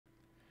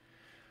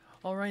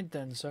Alright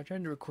then, so I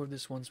tried to record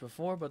this once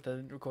before, but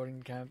the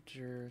recording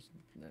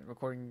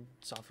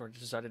software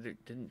decided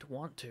it didn't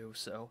want to,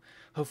 so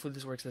hopefully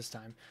this works this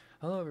time.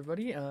 Hello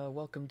everybody,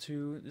 welcome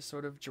to this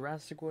sort of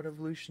Jurassic World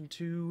Evolution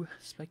 2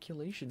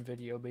 speculation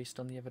video based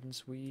on the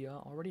evidence we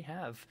already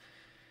have.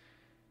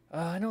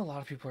 I know a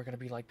lot of people are going to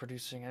be like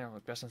producing, I don't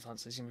know, Best in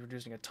Science is going to be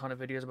producing a ton of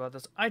videos about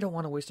this. I don't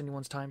want to waste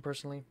anyone's time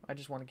personally. I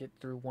just want to get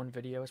through one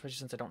video, especially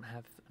since I don't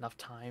have enough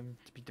time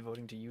to be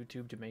devoting to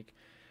YouTube to make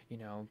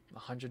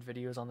 100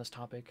 videos on this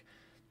topic.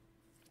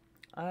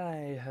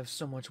 I have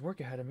so much work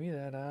ahead of me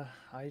that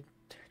I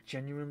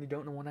genuinely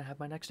don't know when I have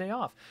my next day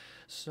off.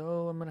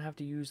 So I'm going to have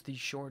to use the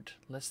short,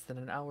 less than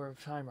an hour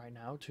of time right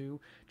now to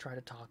try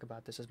to talk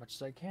about this as much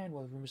as I can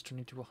while the room is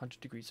turning to 100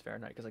 degrees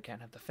Fahrenheit because I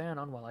can't have the fan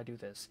on while I do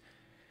this.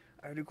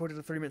 I recorded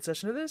a 30-minute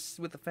session of this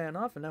with the fan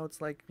off, and now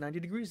it's like 90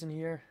 degrees in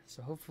here.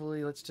 So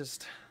hopefully let's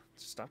just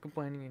stop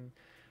complaining and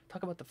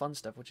talk about the fun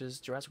stuff, which is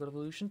Jurassic World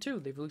Evolution 2.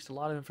 They've released a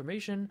lot of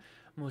information.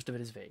 Most of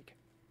it is vague.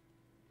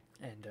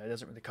 And it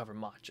doesn't really cover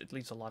much. It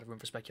leaves a lot of room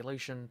for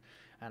speculation,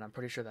 and I'm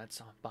pretty sure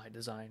that's by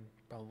design,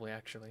 probably,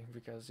 actually,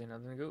 because, then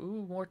they go,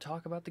 ooh, more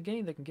talk about the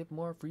game, they can get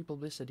more free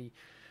publicity.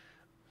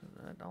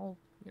 And I'll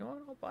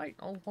bite.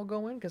 I'll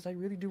go in, because I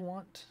really do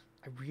want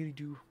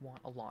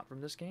a lot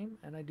from this game,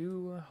 and I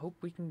do hope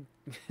we can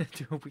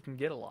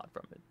get a lot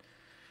from it.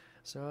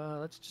 So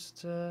let's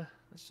just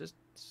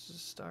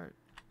start.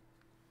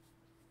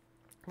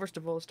 First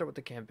of all, let's start with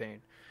the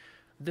campaign.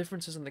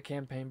 Differences in the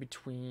campaign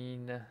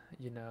between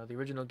the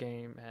original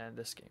game and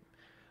this game.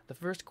 The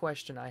first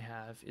question I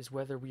have is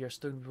whether we are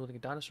still going to be building a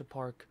dinosaur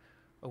park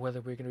or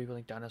whether we're going to be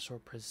building dinosaur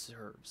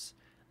preserves.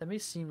 That may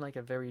seem like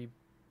a very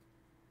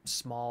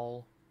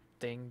small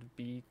thing to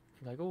be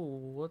like,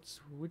 oh,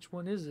 which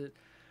one is it?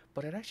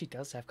 But it actually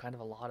does have kind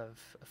of a lot of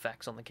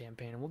effects on the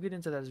campaign, and we'll get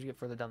into that as we get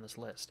further down this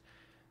list.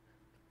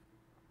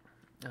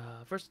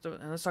 First,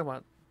 let's talk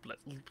about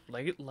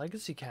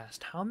Legacy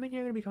Cast. How many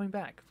are going to be coming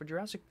back for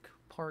Jurassic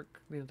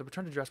Park? The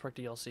Return to Jurassic Park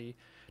DLC,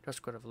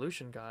 Jurassic World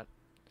Evolution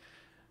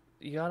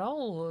you got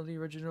all of the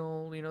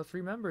original,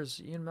 3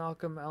 members: Ian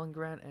Malcolm, Alan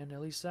Grant, and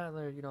Ellie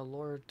Sattler.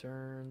 Laura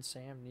Dern,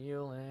 Sam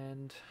Neill,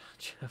 and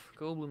Jeff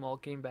Goldblum all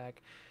came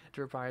back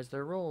to reprise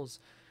their roles.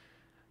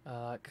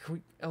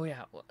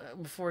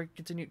 Before we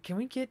continue, can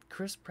we get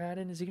Chris Pratt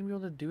in? Is he gonna be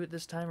able to do it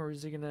this time, or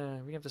is he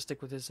gonna? We have to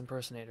stick with his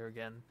impersonator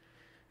again.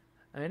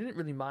 I mean, I didn't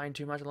really mind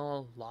too much. I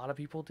know a lot of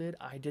people did.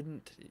 I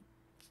didn't.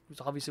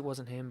 Obviously, it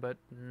wasn't him, but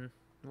it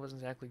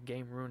wasn't exactly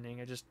game ruining.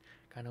 I just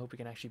kind of hope he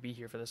can actually be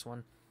here for this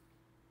one.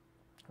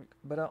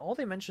 But all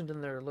they mentioned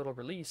in their little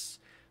release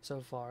so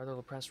far, their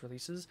little press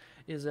releases,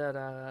 is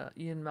that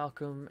Ian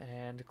Malcolm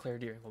and Claire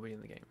Dearing will be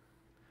in the game.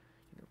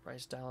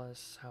 Bryce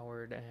Dallas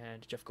Howard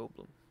and Jeff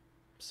Goldblum.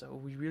 So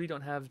we really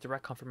don't have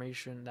direct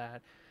confirmation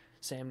that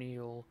Sam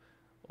Neill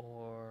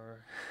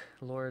or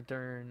Laura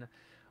Dern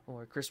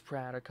or Chris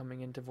Pratt are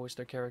coming in to voice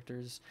their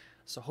characters.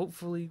 So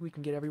hopefully we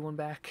can get everyone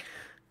back.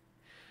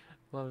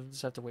 We'll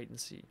just have to wait and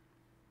see.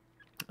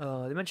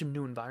 They mentioned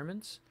new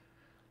environments.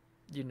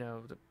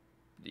 The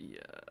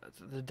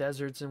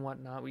deserts and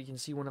whatnot. We can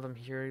see one of them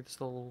here, this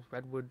little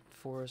redwood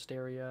forest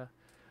area.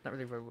 Not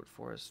really redwood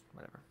forest,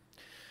 whatever.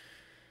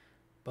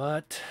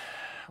 But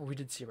we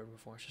did see a redwood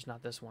forest, just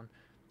not this one.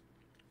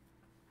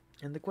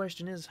 And the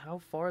question is, how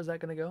far is that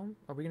going to go?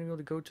 Are we going to be able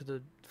to go to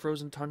the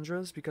frozen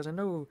tundras? Because I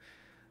know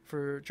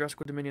for Jurassic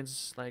World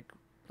Dominions, like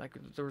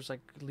there was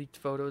leaked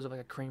photos of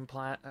a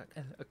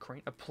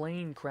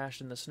plane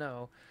crashed in the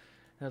snow.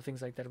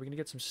 Things like that. Are we going to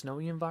get some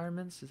snowy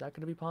environments? Is that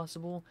going to be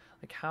possible?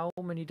 Like, how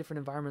many different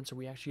environments are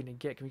we actually going to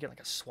get? Can we get,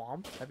 a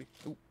swamp?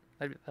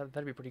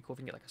 That'd be pretty cool if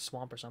we can get, a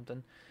swamp or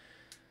something.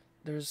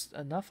 There's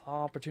enough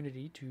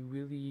opportunity to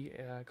really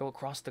go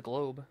across the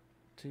globe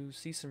to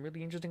see some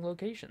really interesting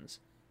locations.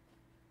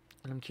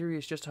 And I'm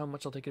curious just how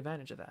much I'll take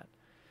advantage of that.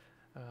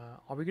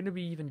 Are we going to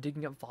be even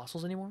digging up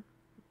fossils anymore?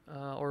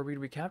 Or are we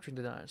recapturing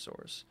the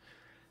dinosaurs?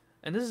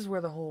 And this is where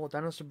the whole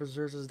dinosaur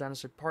preserves as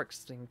dinosaur parks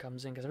thing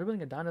comes in, because if we're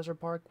building a dinosaur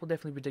park, we'll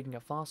definitely be digging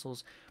up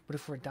fossils. But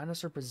if we're a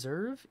dinosaur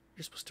preserve,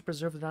 you're supposed to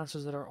preserve the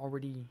dinosaurs that are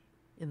already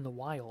in the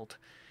wild.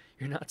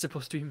 You're not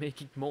supposed to be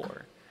making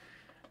more.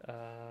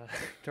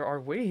 There are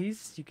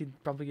ways you could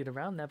probably get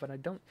around that, but I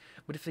don't.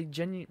 But if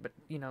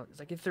it's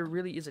like if there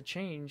really is a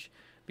change,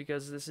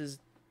 because this is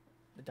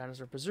the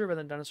dinosaur preserve and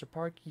then dinosaur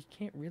park, you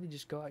can't really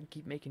just go out and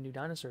keep making new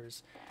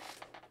dinosaurs.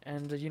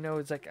 And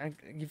it's like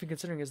if you're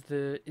considering is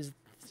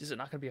it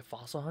not going to be a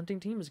fossil hunting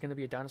team? Is it going to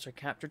be a dinosaur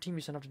capture team?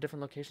 You send off to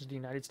different locations in the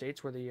United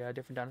States where the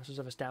different dinosaurs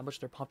have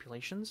established their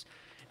populations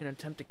in an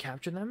attempt to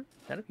capture them.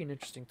 That'd be an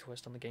interesting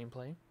twist on the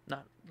gameplay.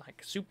 Not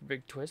like a super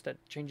big twist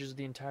that changes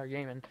the entire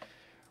game and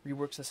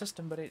reworks the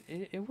system, but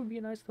it would be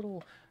a nice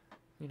little,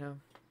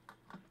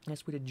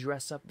 nice way to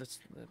dress up that's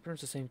pretty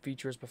much the same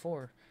feature as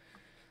before.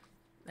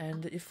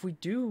 And if we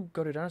do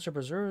go to dinosaur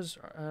preserves,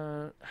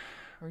 or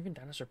even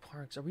dinosaur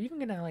parks, are we even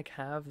going to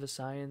have the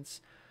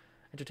science,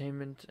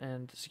 entertainment,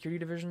 and security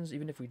divisions,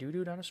 even if we do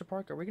a dinosaur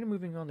park? Are we going to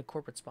moving on to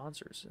corporate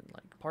sponsors and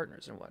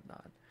partners and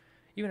whatnot?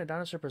 Even a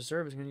dinosaur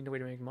preserve is going to need a way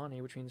to make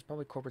money, which means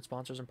probably corporate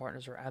sponsors and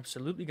partners are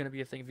absolutely going to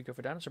be a thing if you go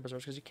for dinosaur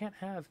preserves, because you can't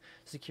have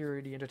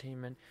security,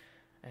 entertainment,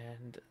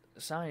 and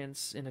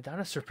science in a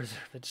dinosaur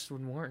preserve. That just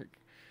wouldn't work.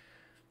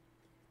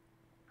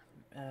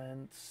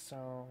 And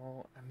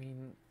so, I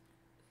mean,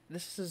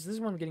 this is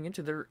what I'm getting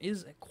into. There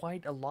is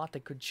quite a lot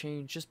that could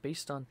change just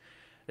based on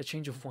the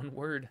change of one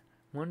word,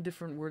 one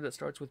different word that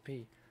starts with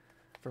P,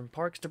 from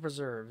parks to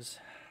preserves.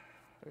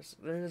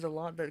 There's a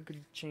lot that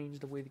could change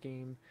the way the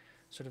game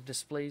sort of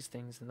displays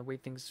things and the way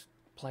things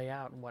play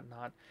out and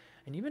whatnot,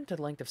 and even to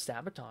the length of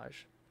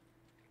sabotage.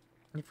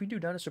 If we do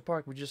Dinosaur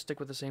Park, we just stick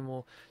with the same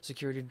old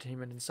security,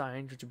 entertainment, and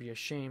signage, which would be a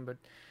shame, but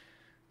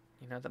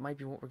you know that might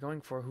be what we're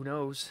going for. Who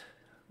knows?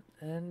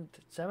 And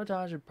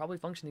sabotage would probably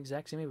function the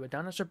exact same way, but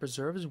Dinosaur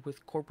Preserves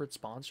with corporate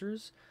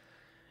sponsors,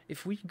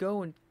 if we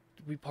go and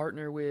we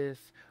partner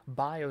with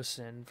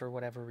Biosyn for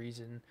whatever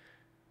reason,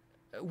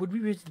 would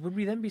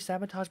we then be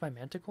sabotaged by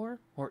Manticore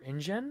or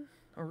InGen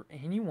or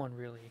anyone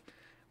really?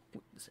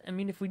 I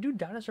mean, if we do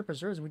Dinosaur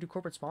Preserves and we do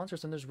corporate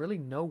sponsors, then there's really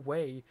no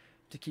way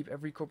to keep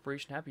every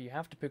corporation happy. You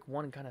have to pick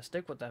one and kind of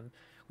stick with them,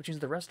 which means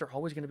the rest are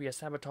always going to be a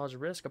sabotage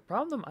risk. A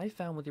problem I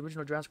found with the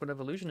original Jurassic World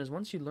Evolution is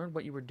once you learned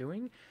what you were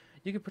doing,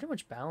 you could pretty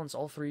much balance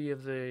all three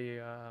of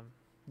the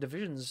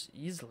divisions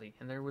easily,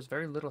 and there was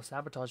very little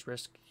sabotage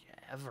risk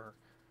ever.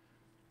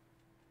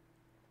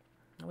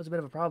 That was a bit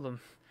of a problem,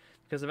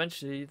 because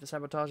eventually the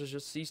sabotages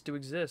just ceased to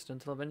exist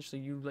until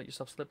eventually you let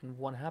yourself slip and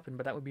one happened,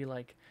 but that would be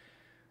like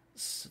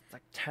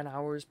 10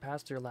 hours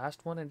past your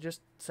last one, and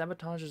just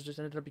sabotages just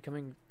ended up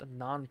becoming a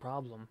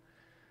non-problem.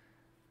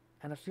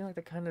 And I feel like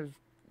that kind of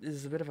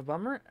is a bit of a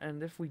bummer,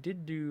 and if we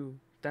did do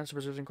dinosaur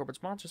preserves and corporate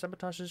sponsors,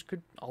 sabotages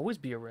could always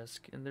be a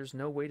risk, and there's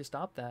no way to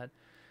stop that.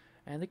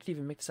 And they could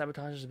even make the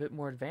sabotages a bit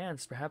more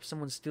advanced. Perhaps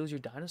someone steals your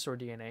dinosaur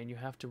DNA and you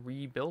have to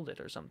rebuild it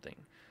or something.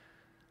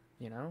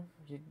 You know,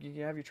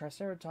 you have your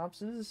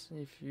Triceratopses.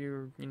 If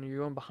you're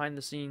going behind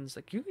the scenes,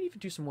 like you can even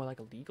do some more like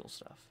illegal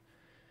stuff.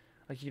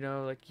 Like,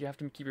 like you have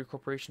to keep your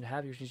corporation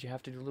happy, which means you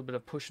have to do a little bit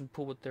of push and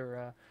pull with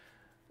their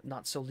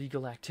not so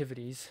legal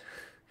activities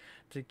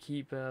to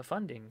keep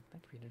funding.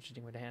 That could be an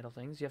interesting way to handle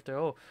things. You have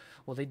to,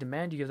 they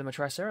demand you give them a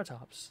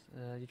Triceratops.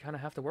 You kind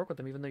of have to work with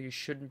them, even though you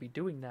shouldn't be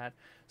doing that.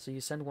 So you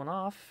send one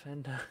off,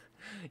 and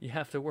you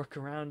have to work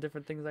around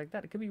different things like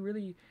that. It could be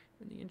really,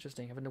 really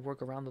interesting, having to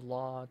work around the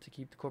law to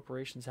keep the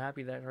corporations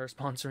happy that are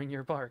sponsoring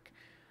your park.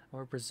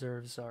 Or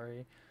preserve,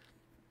 sorry.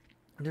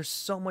 There's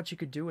so much you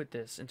could do with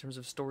this in terms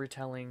of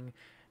storytelling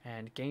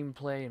and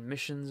gameplay and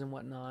missions and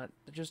whatnot.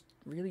 It just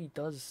really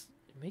does.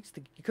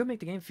 You could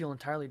make the game feel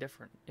entirely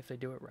different if they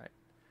do it right.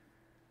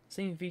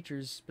 Same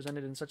features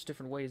presented in such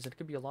different ways. It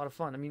could be a lot of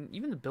fun. I mean,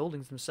 even the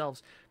buildings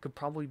themselves could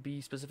probably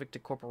be specific to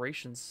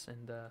corporations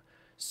and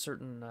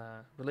certain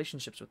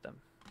relationships with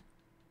them.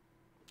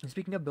 And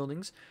speaking of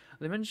buildings,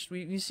 they mentioned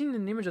we've seen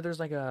in the image that there's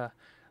like a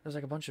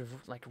bunch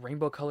of like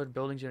rainbow colored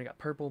buildings. You got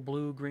purple,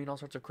 blue, green, all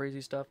sorts of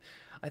crazy stuff.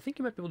 I think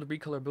you might be able to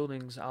recolor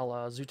buildings a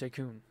la Zoo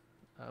Tycoon,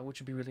 which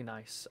would be really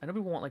nice. I know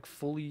people want like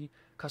fully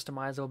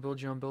customizable,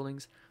 build your own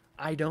buildings.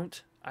 I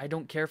don't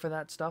care for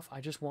that stuff.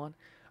 I just want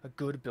a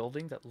good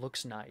building that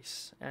looks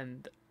nice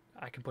and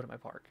I can put in my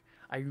park.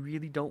 I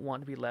really don't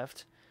want to be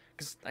left,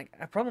 because like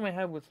a problem I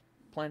have with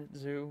Planet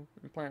Zoo,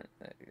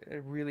 I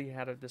really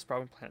had this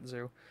problem with Planet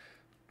Zoo,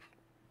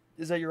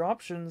 is that your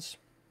options,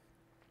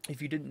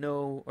 if you didn't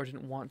know or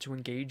didn't want to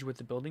engage with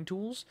the building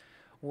tools,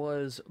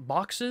 was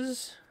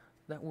boxes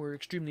that were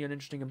extremely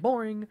uninteresting and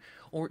boring,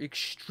 or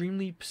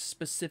extremely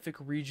specific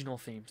regional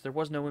themes. There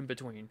was no in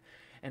between,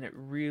 and it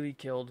really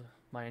killed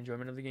my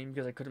enjoyment of the game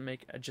because I couldn't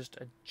make just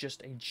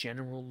a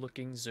general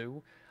looking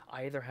zoo.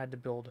 I either had to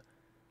build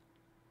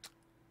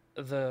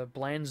the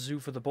bland zoo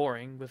for the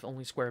boring with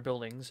only square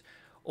buildings,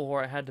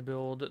 or I had to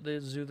build the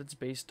zoo that's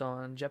based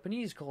on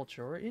Japanese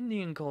culture or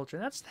Indian culture.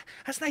 That's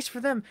nice for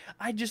them.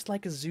 I just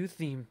like a zoo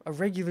theme, a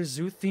regular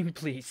zoo theme,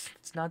 please.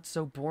 It's not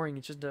so boring.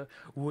 It's just a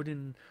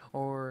wooden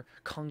or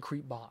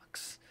concrete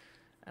box.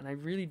 And I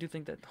really do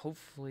think that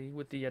hopefully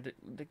with the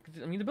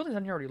buildings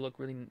on here already look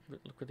really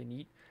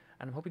neat,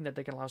 and I'm hoping that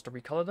they can allow us to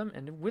recolor them.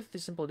 And with the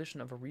simple addition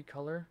of a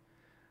recolor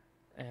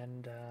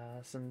and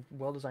some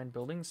well-designed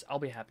buildings, I'll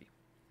be happy.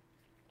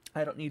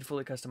 I don't need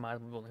fully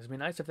customizable buildings. It'd be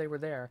nice if they were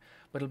there,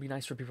 but it'll be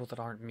nice for people that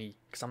aren't me,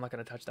 because I'm not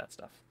going to touch that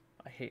stuff.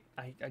 I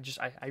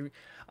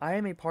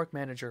am a park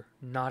manager,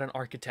 not an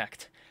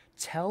architect.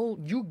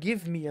 You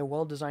give me a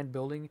well-designed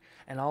building,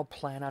 and I'll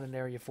plan out an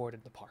area for it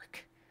in the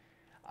park.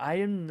 I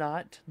am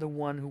not the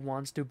one who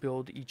wants to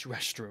build each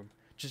restroom.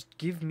 Just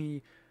give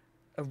me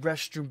a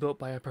restroom built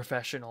by a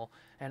professional,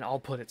 and I'll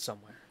put it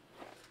somewhere.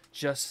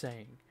 Just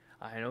saying.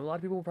 I know a lot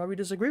of people will probably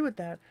disagree with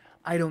that.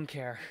 I don't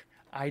care.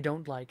 I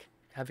don't like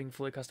having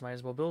fully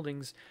customizable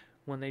buildings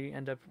when they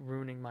end up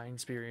ruining my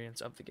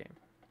experience of the game.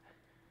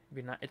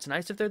 It's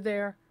nice if they're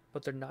there,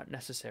 but they're not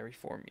necessary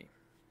for me.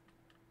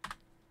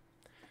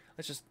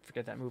 Let's just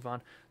forget that, move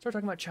on. Start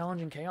talking about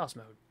challenge and chaos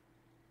mode.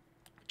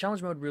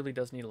 Challenge mode really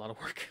does need a lot of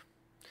work,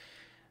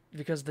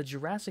 because the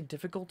Jurassic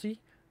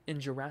difficulty in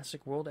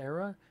Jurassic World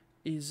era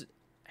is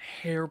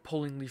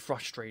hair-pullingly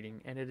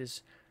frustrating, and it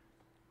is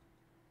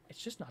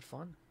it's just not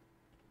fun.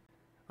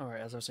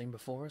 Alright, as I was saying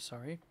before,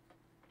 sorry.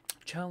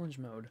 Challenge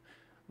mode.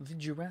 The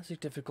Jurassic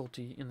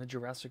difficulty in the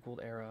Jurassic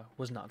World era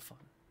was not fun.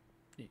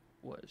 It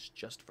was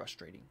just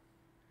frustrating.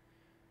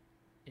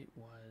 It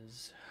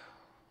was...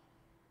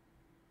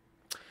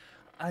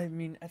 I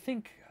mean, I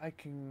think I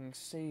can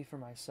say for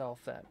myself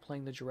that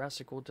playing the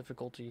Jurassic World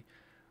difficulty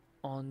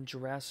on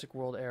Jurassic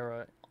World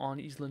era on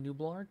Isla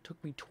Nublar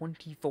took me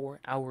 24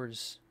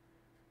 hours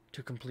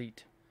to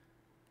complete.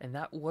 And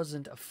that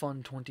wasn't a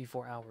fun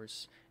 24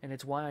 hours. And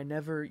it's why I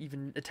never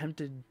even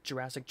attempted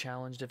Jurassic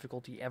Challenge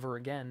difficulty ever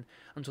again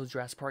until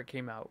Jurassic Park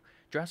came out.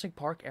 Jurassic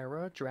Park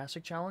era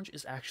Jurassic Challenge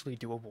is actually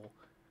doable,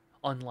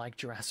 unlike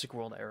Jurassic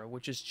World era,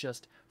 which is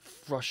just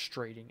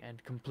frustrating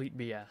and complete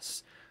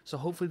BS. So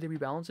hopefully they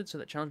rebalance it so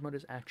that challenge mode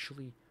is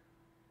actually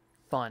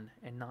fun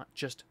and not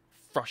just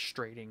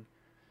frustrating.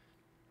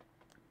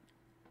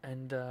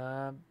 And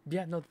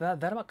yeah, no,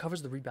 that about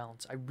covers the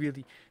rebalance.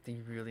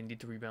 They really need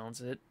to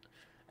rebalance it.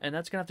 And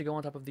that's going to have to go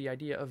on top of the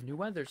idea of new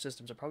weather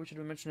systems. I probably should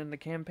have mentioned in the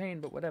campaign,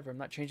 but whatever. I'm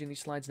not changing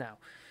these slides now.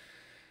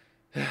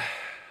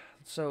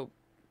 So,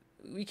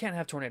 we can't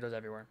have tornadoes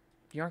everywhere.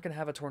 You aren't going to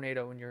have a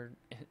tornado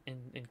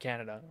in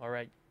Canada,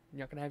 alright? You're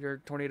not going to have your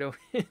tornado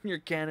in your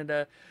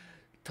Canada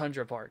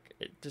tundra park.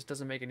 It just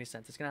doesn't make any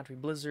sense. It's going to have to be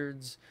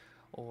blizzards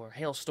or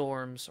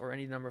hailstorms or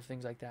any number of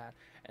things like that.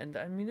 And,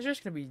 I mean, they're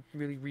just going to be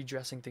really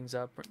redressing things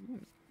up.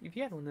 If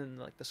you had one in,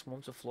 like, the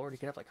swamps of Florida, you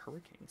could have, like,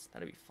 hurricanes.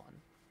 That'd be fun.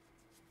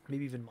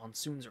 Maybe even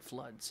monsoons or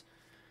floods.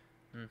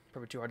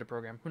 Probably too hard to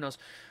program. Who knows?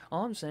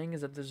 All I'm saying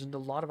is that there's a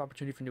lot of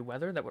opportunity for new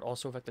weather that would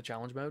also affect the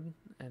challenge mode,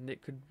 and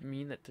it could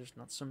mean that there's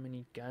not so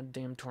many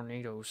goddamn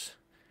tornadoes.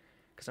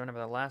 Because I remember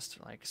the last,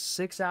 like,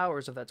 6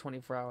 hours of that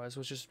 24 hours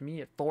was just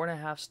me at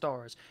 4.5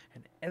 stars,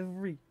 and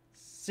every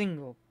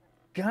single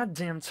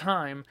goddamn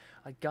time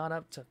I got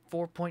up to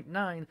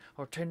 4.9,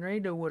 a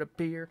tornado would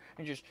appear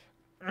and just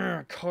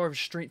carve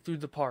straight through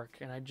the park,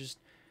 and I just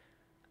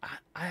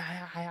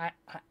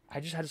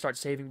had to start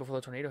saving before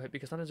the tornado hit,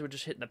 because sometimes it would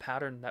just hit in a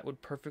pattern that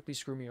would perfectly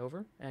screw me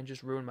over and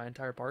just ruin my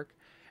entire park,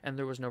 and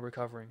there was no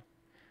recovering.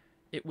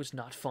 It was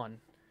not fun,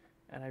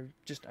 and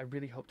I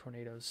really hope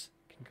tornadoes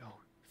can go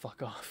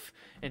fuck off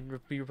and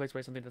be replaced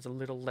by something that's a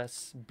little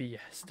less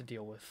BS to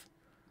deal with.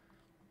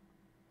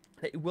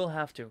 It will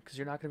have to, because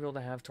you're not going to be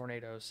able to have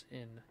tornadoes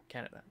in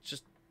Canada. It's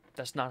just,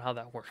 that's not how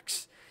that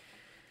works.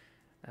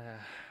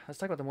 Let's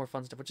talk about the more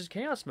fun stuff, which is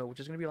chaos mode, which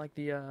is going to be like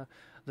the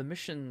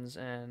missions,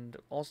 and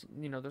also,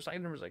 you know, there's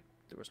items like,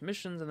 there was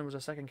missions, and there was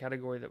a second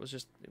category that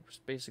was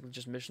basically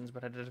just missions,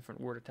 but had a different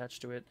word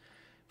attached to it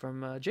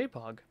from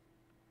JPOG.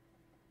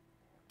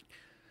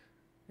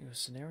 It was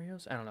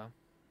scenarios? I don't know.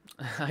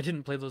 I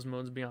didn't play those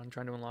modes beyond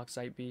trying to unlock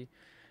Site B.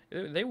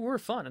 They were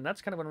fun, and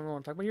that's kind of what I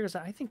want to talk about here, is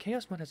that I think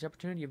chaos mode has the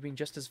opportunity of being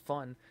just as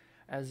fun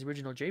as the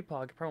original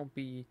JPOG. It probably won't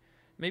be,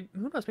 maybe,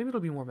 who knows, maybe it'll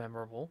be more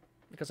memorable.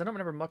 Because I don't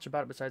remember much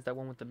about it besides that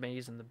one with the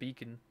maze and the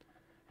beacon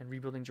and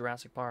rebuilding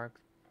Jurassic Park.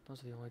 Those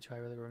are the only two I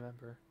really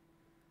remember.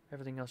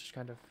 Everything else just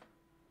kind of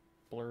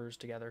blurs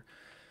together.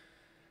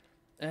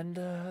 And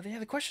yeah,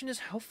 the question is,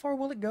 how far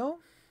will it go?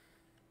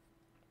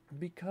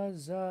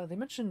 Because they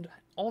mentioned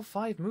all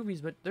 5 movies,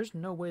 but there's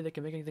no way they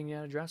can make anything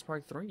out of Jurassic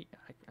Park 3.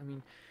 I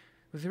mean,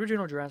 with the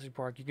original Jurassic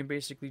Park, you can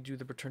basically do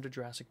the Return to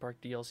Jurassic Park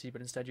DLC, but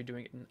instead you're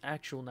doing it in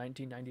actual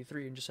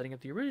 1993 and just setting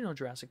up the original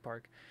Jurassic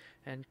Park,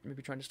 and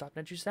maybe trying to stop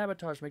Nedry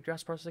sabotage, make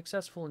Jurassic Park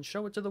successful, and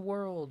show it to the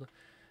world,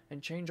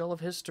 and change all of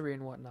history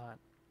and whatnot.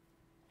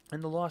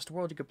 In the Lost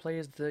World, you could play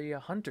as the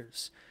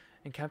hunters,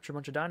 and capture a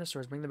bunch of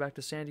dinosaurs, bring them back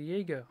to San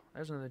Diego.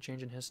 There's another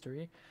change in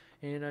history.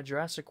 In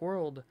Jurassic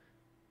World,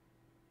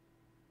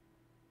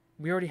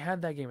 we already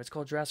had that game. It's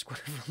called Jurassic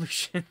World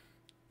Evolution.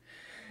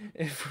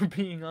 If we're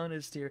being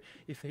honest here,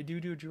 if they do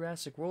a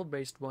Jurassic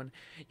World-based one,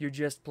 you're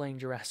just playing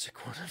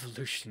Jurassic World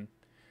Evolution.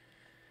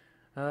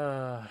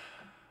 Yeah.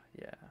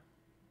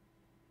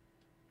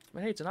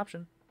 But hey, it's an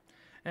option.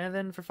 And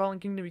then for Fallen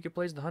Kingdom, you could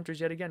play as the hunters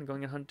yet again,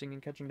 going and hunting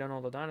and catching down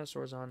all the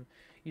dinosaurs on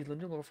Isla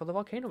Nublar before the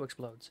volcano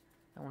explodes.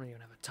 That won't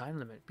even have a time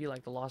limit. Be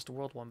like the Lost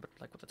World one, but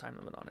like with a time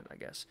limit on it, I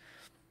guess.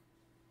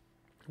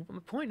 But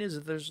the point is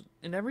that there's,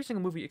 in every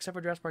single movie except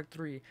for Jurassic Park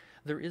 3,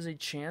 there is a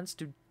chance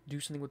to do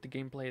something with the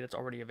gameplay that's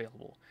already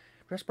available.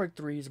 Jurassic Park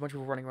 3 is a bunch of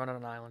people running around on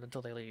an island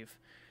until they leave.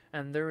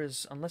 And there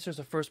is, unless there's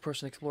a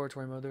first-person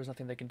exploratory mode, there's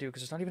nothing they can do,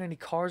 because there's not even any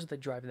cars that they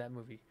drive in that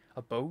movie.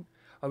 A boat?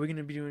 Are we going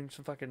to be doing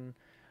some fucking,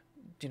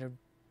 you know,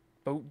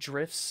 boat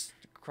drifts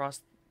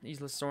across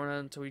Isla Sorna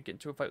until we get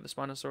into a fight with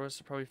the Spinosaurus?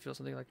 To probably feel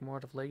something like more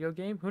out of Lego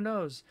game? Who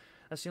knows?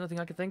 That's the only thing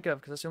I can think of,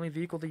 because that's the only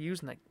vehicle they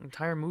use in that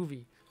entire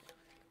movie.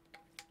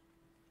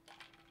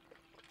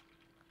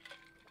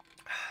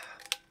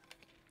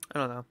 I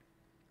don't know.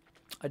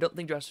 I don't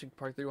think Jurassic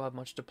Park 3 will have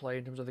much to play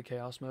in terms of the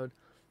chaos mode.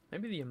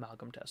 Maybe the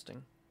amalgam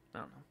testing. I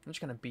don't know. I'm just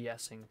kind of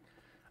BSing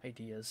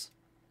ideas.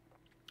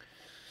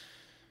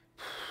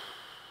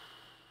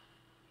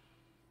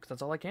 Because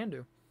that's all I can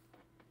do.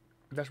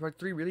 Jurassic Park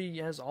 3 really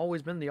has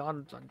always been the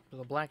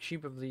black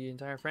sheep of the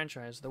entire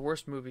franchise. The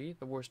worst movie,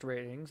 the worst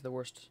ratings, the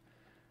worst,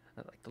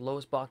 like the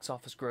lowest box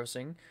office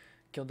grossing,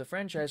 killed the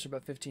franchise for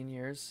about 15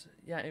 years.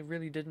 Yeah, it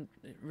really didn't.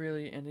 It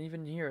really, and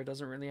even here, it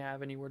doesn't really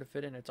have anywhere to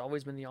fit in. It's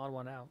always been the odd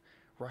one out,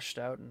 rushed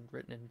out and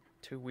written in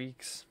 2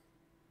 weeks.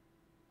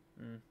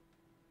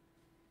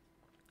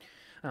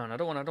 I don't know. I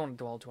don't want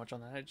to dwell too much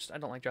on that. I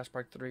don't like Jurassic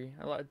Park 3.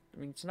 I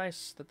mean, it's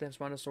nice that they have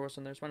Spinosaurus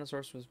in there.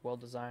 Spinosaurus was well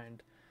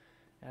designed,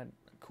 and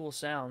cool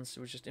sounds. It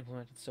was just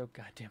implemented so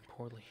goddamn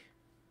poorly.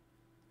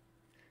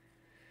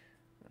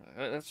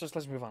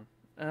 Let's move on.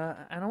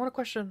 And I want to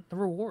question the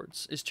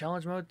rewards. Is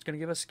challenge mode going to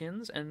give us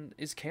skins, and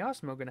is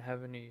chaos mode going to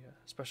have any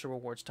special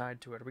rewards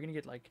tied to it? Are we going to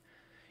get like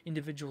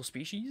individual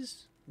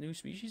species, new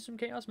species from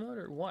chaos mode,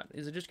 or what?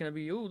 Is it just going to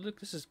be, oh look,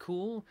 this is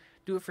cool,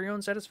 do it for your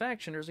own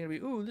satisfaction, or is it going to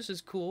be, oh this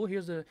is cool,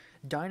 here's a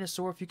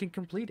dinosaur if you can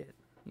complete it?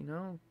 You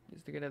know,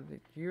 is there going to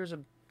here's a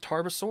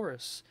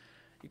Tarbosaurus,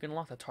 you can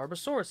unlock the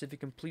Tarbosaurus if you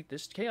complete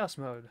this chaos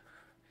mode.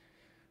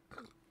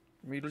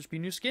 Maybe it'll just be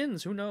new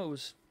skins, who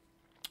knows?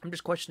 I'm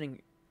just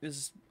questioning,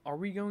 are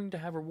we going to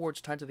have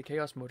rewards tied to the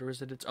chaos mode, or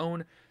is it its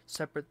own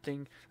separate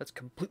thing that's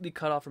completely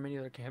cut off from any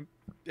other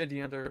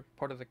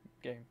part of the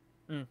game?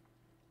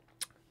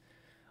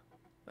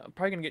 I'm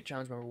probably gonna get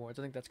challenge mode rewards.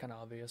 I think that's kind of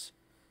obvious.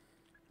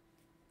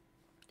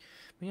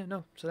 But yeah,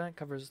 no. So that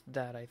covers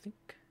that, I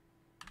think.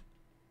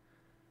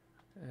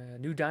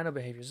 New dino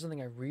behaviors is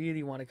something I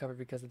really want to cover,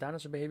 because the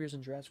dinosaur behaviors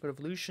in Jurassic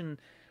Evolution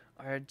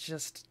are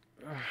just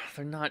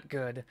they're not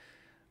good.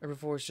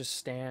 Herbivores just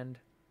stand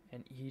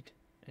and eat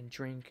and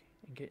drink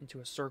and get into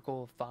a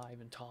circle of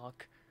 5 and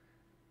talk,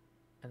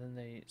 and then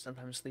they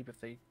sometimes sleep if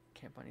they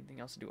can't find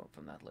anything else to do up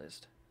from that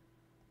list.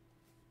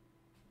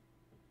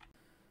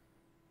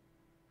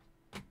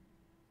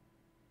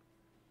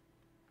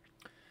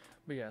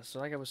 But yeah, so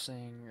like I was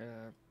saying,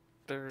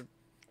 their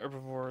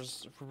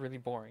herbivores were really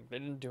boring. They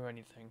didn't do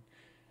anything.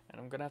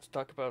 And I'm going to have to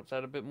talk about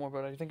that a bit more,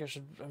 but I think I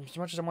should, as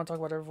much as I want to talk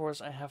about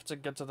herbivores, I have to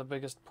get to the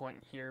biggest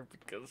point here,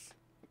 because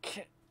I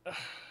can't,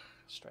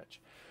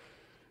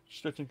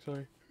 stretching,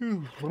 sorry.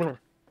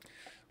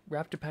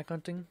 Raptor pack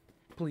hunting,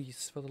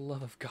 please, for the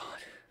love of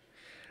God.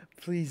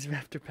 Please,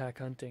 raptor pack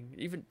hunting.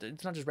 Even,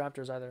 it's not just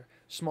raptors either,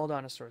 small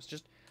dinosaurs.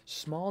 Just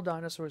small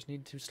dinosaurs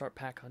need to start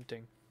pack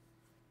hunting.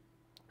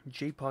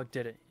 JPOG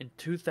did it in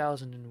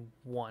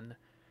 2001.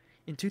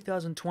 In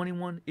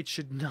 2021, it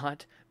should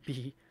not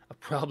be a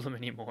problem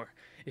anymore.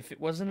 If it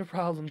wasn't a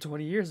problem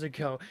 20 years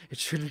ago, it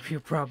shouldn't be a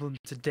problem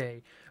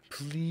today.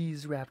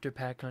 Please, raptor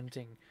pack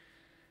hunting.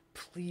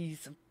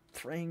 Please, I'm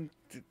praying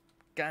to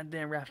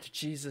goddamn Raptor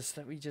Jesus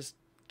that we just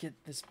get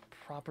this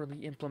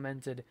properly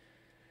implemented.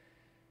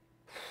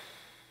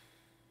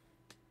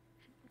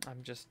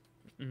 I'm just...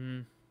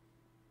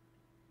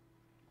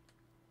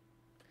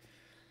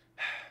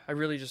 I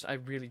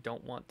really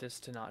don't want this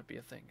to not be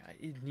a thing.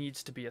 It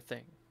needs to be a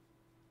thing.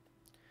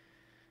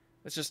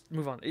 Let's just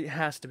move on. It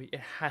has to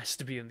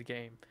be in the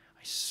game.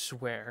 I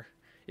swear.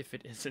 If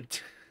it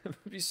isn't, I'm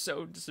gonna be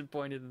so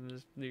disappointed in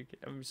this new game.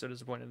 I'm gonna be so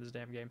disappointed in this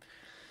damn game.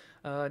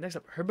 Next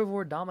up,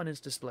 herbivore dominance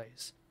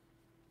displays.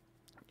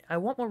 I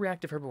want more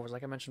reactive herbivores,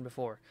 like I mentioned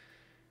before.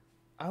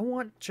 I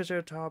want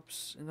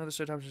Triceratops and other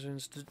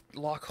Ceratopsians to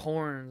lock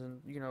horns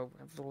and, you know,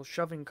 have little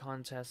shoving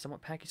contests. I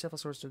want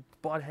Pachycephalosaurs to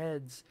butt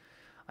heads.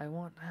 I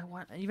want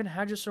even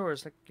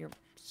Hadrosaurs, like, you know,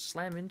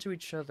 slam into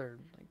each other,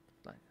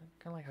 like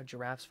kind of like how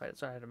giraffes fight.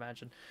 That's what I'd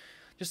imagine.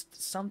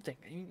 Just something.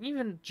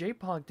 Even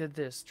JPOG did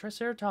this.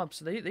 Triceratops,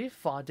 they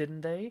fought,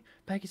 didn't they?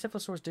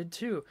 Pachycephalosaurs did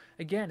too.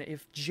 Again,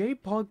 if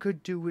JPOG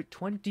could do it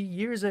 20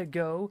 years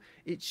ago,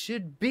 it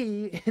should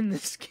be in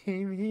this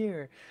game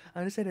here. I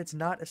understand it's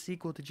not a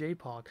sequel to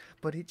JPOG,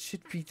 but it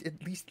should be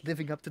at least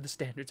living up to the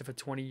standards of a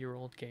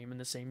 20-year-old game in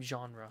the same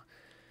genre.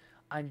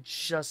 I'm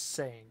just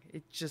saying.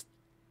 It just...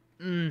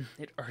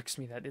 it irks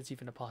me that it's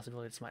even a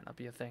possibility this might not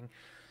be a thing.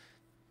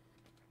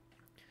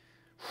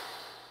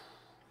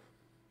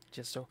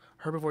 Just so,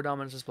 herbivore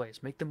dominance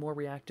displays. Make them more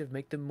reactive,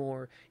 make them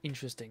more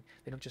interesting.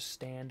 They don't just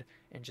stand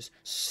and just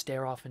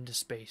stare off into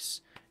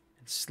space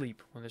and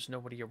sleep when there's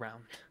nobody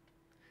around.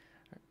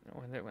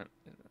 They're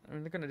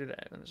going to do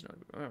that when there's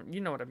nobody.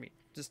 You know what I mean.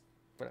 Just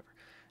whatever.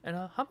 And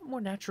how about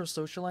more natural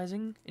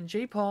socializing? In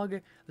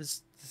JPOG,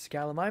 this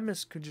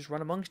Gallimimus could just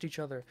run amongst each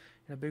other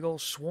in a big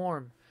old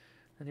swarm,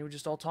 and they would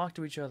just all talk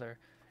to each other.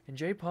 In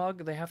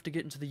JPOG, they have to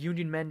get into the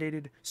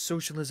union-mandated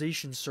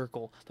socialization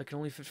circle that can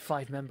only fit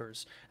 5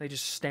 members. And they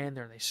just stand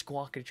there and they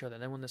squawk at each other.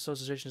 And then when the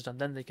socialization is done,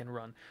 then they can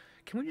run.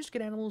 Can we just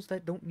get animals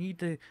that don't need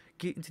to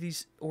get into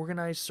these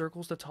organized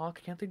circles to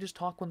talk? Can't they just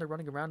talk when they're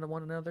running around to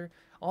one another?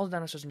 All the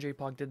dinosaurs in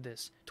JPOG did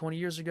this. 20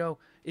 years ago,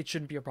 it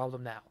shouldn't be a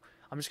problem now.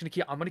 I'm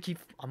gonna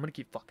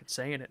keep fucking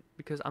saying it,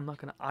 because I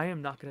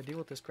am not gonna deal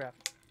with this crap.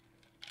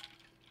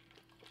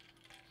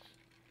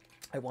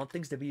 I want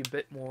things to be a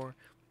bit more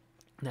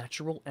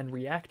natural and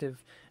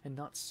reactive, and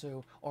not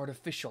so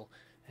artificial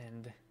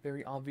and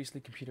very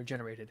obviously computer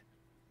generated.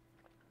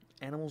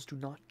 Animals do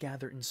not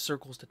gather in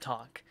circles to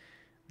talk.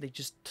 They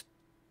just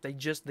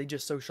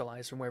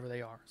socialize from wherever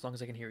they are, as long as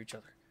they can hear each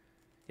other.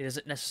 It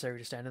isn't necessary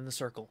to stand in the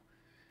circle.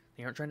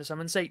 They aren't trying to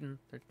summon Satan,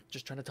 they're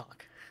just trying to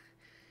talk.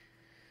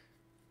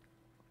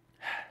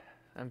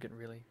 I'm getting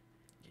really,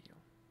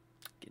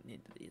 getting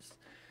into these.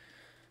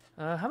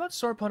 How about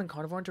sauropod and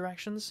carnivore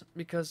interactions?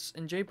 Because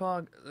in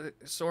JPOG,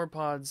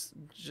 sauropods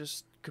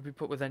just could be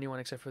put with anyone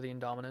except for the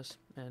Indominus,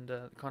 and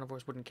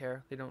carnivores wouldn't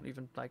care. They don't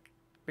even, like,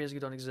 basically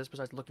don't exist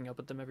besides looking up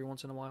at them every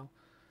once in a while.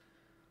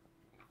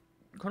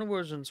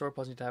 Carnivores and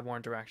sauropods need to have more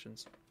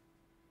interactions.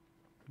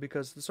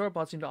 Because the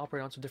sauropods seem to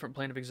operate on a different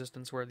plane of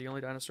existence where the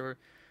only dinosaur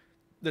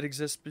that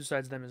exists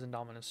besides them is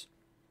Indominus.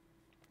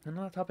 And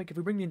on that topic, if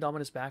we bring the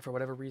Indominus back for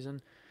whatever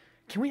reason,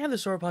 can we have the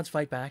sauropods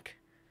fight back?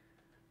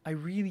 I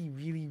really,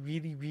 really,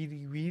 really,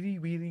 really, really,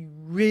 really,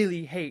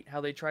 really hate how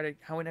they try to,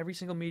 how in every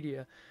single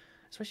media,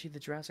 especially the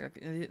Jurassic,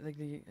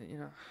 they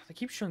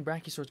keep showing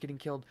brachiosaurs getting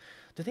killed.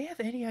 Do they have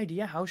any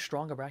idea how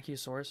strong a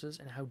brachiosaurus is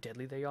and how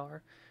deadly they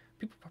are?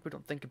 People probably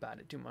don't think about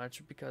it too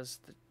much because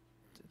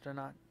they're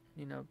not,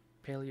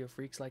 paleo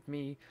freaks like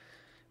me.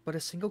 But a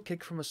single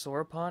kick from a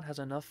sauropod has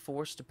enough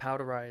force to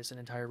powderize an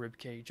entire rib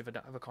cage of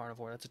a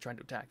carnivore that's trying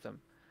to attack them.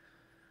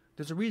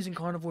 There's a reason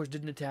carnivores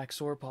didn't attack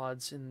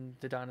sauropods in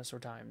the dinosaur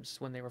times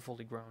when they were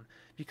fully grown.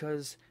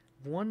 Because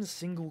one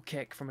single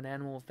kick from an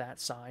animal of that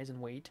size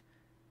and weight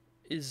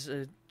is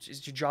your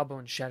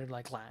jawbone shattered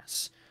like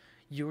glass.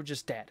 You're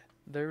just dead.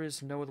 There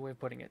is no other way of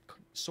putting it.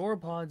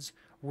 Sauropods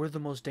were the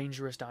most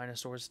dangerous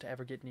dinosaurs to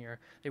ever get near.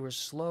 They were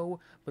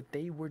slow, but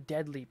they were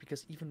deadly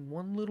because even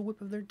one little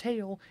whip of their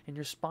tail and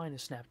your spine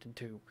is snapped in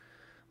two.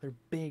 They're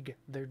big,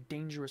 they're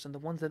dangerous, and the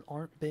ones that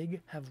aren't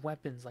big have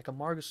weapons, like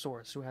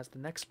Amargasaurus, who has the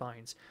neck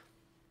spines.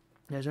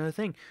 And there's another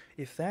thing.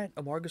 If that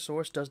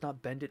Amargasaurus does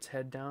not bend its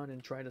head down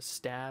and try to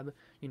stab,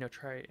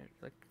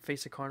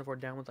 face a carnivore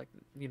down with,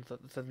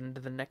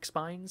 the neck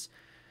spines,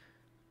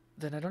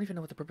 then I don't even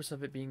know what the purpose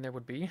of it being there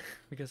would be,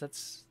 because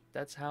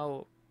that's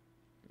how,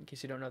 in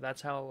case you don't know,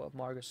 that's how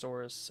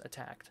Amargasaurus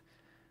attacked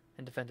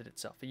and defended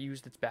itself. It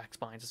used its back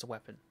spines as a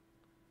weapon.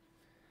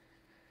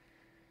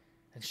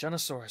 And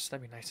Shunosaurus,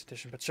 that'd be a nice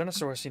addition. But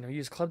Shunosaurus,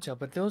 used clubtail.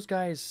 But those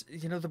guys, the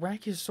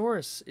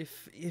Brachiosaurus,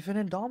 if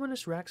an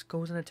Indominus Rex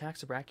goes and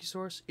attacks a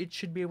Brachiosaurus, it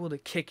should be able to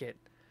kick it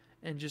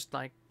and just,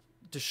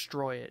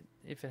 destroy it.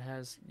 If it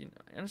has,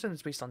 I understand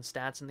it's based on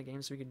stats in the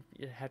game, so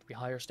it had to be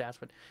higher stats,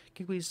 but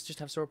can we just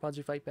have sauropods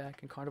who fight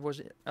back and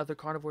other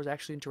carnivores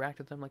actually interact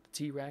with them, like the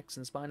T-Rex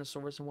and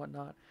Spinosaurus and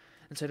whatnot,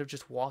 instead of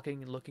just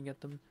walking and looking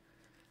at them?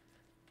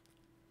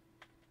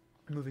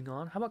 Moving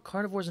on, how about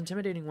carnivores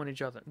intimidating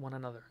one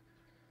another?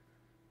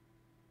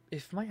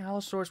 If my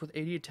Allosaurus with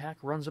 80 attack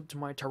runs up to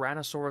my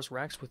Tyrannosaurus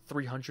Rex with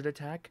 300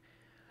 attack,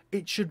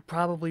 it should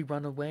probably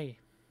run away.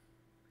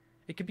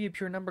 It could be a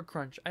pure number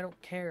crunch. I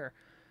don't care.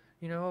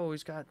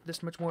 He's got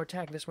this much more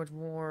attack, this much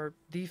more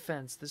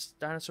defense. This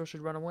dinosaur should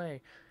run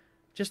away.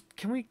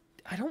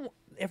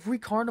 Every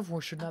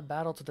carnivore should not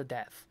battle to the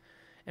death.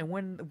 And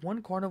when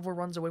one carnivore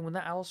runs away, when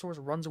that Allosaurus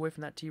runs away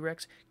from that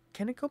T-Rex,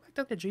 can it go back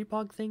to the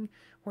JPOG thing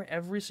where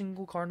every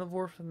single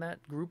carnivore from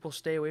that group will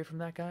stay away from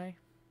that guy?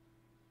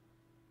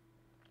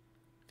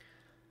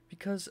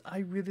 Because I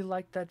really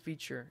like that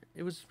feature.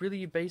 It was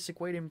really a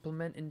basic way to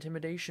implement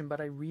intimidation, but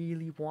I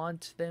really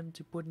want them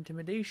to put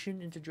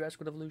intimidation into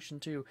Jurassic Evolution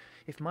 2.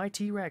 If my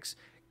T-Rex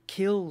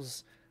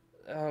kills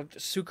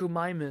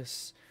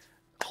Suchomimus,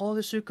 all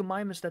the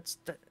Suchomimus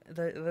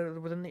that are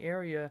within the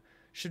area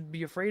should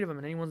be afraid of him,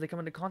 and anyone they come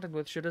into contact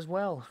with should as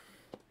well.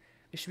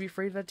 They should be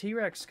afraid of that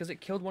T-Rex because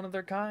it killed one of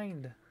their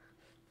kind.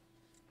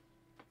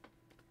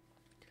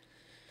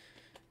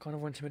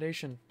 Carnivore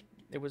intimidation.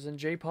 It was in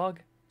JPOG.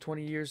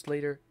 20 years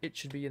later, it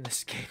should be in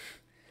this game.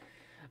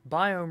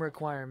 Biome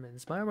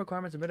requirements. Biome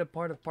requirements have been a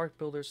part of Park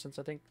Builders since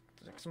I think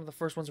some of the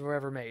first ones were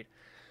ever made.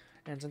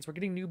 And since we're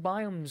getting new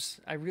biomes,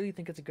 I really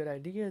think it's a good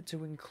idea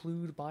to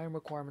include biome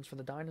requirements for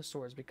the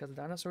dinosaurs, because the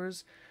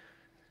dinosaurs,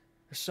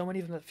 there's so many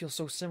of them that feel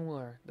so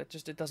similar that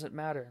it doesn't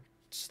matter.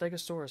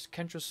 Stegosaurus,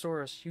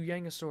 Kentrosaurus,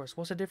 Euyangosaurus,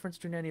 what's the difference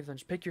between any of them?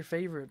 Just pick your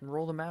favorite and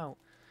roll them out.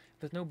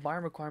 If there's no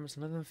biome requirements,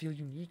 none of them feel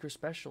unique or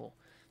special.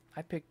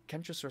 I picked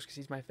Kentrosaurus because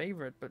he's my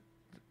favorite, but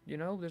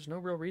there's no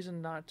real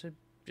reason not to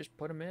just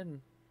put him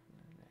in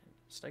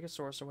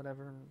Stegosaurus or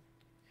whatever.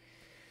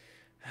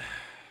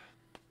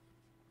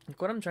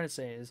 What I'm trying to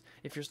say is,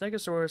 if your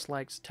Stegosaurus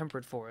likes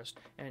temperate forest,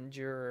 and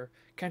your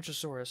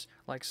Kentrosaurus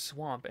likes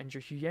swamp, and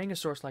your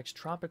Euyangosaurus likes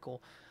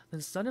tropical, then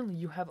suddenly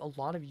you have a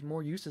lot of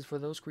more uses for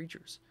those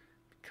creatures.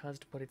 Because,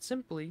 to put it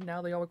simply,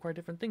 now they all require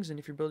different things, and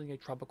if you're building a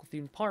tropical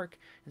themed park,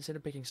 instead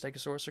of picking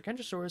Stegosaurus or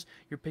Kentrosaurus,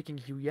 you're picking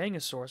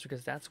Euyangosaurus,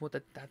 because that's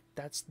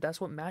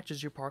what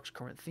matches your park's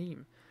current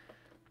theme.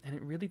 And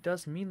it really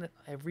does mean that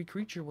every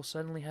creature will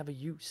suddenly have a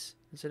use,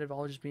 instead of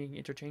all just being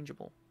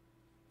interchangeable.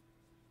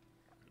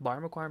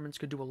 Biome requirements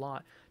could do a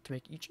lot to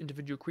make each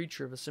individual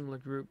creature of a similar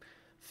group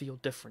feel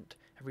different.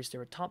 Every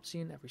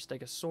Ceratopsian, every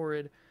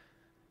Stegosaurid,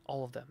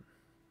 all of them.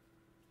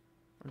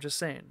 I'm just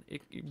saying,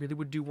 it really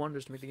would do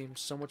wonders to make the game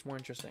so much more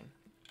interesting.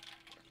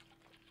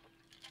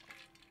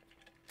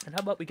 And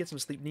how about we get some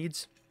sleep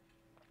needs?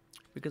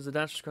 Because the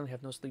dinosaurs currently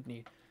have no sleep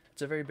need.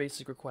 It's a very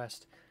basic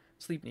request.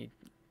 Sleep need.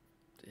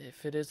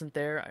 If it isn't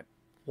there,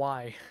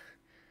 why?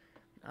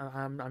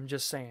 I'm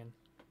just saying.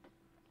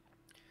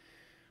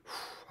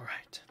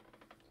 Alright.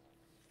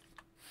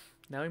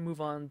 Now we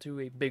move on to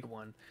a big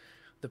one.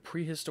 The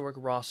prehistoric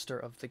roster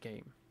of the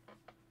game.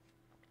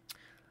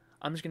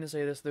 I'm just going to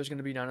say this, there's going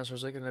to be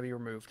dinosaurs that are going to be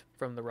removed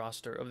from the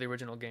roster of the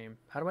original game.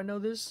 How do I know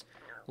this?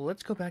 Well,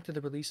 let's go back to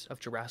the release of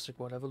Jurassic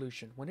World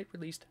Evolution. When it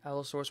released,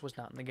 Allosaurus was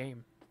not in the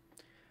game.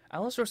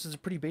 Allosaurus is a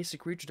pretty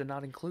basic creature to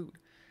not include,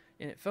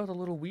 and it felt a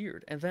little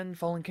weird. And then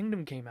Fallen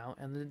Kingdom came out,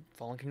 and the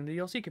Fallen Kingdom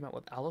DLC came out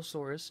with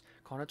Allosaurus,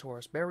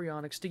 Carnotaurus,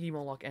 Baryonyx,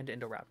 Stygimoloch, and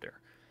Indoraptor.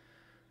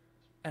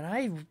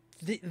 And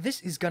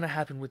this is gonna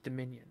happen with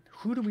Dominion.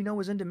 Who do we know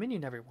is in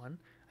Dominion, everyone?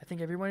 I think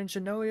everyone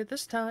should know it at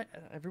this time.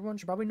 Everyone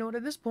should probably know it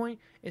at this point.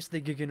 It's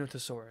the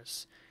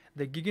Giganotosaurus.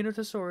 The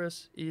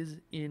Giganotosaurus is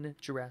in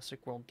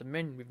Jurassic World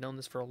Dominion. We've known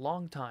this for a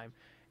long time.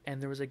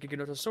 And there was a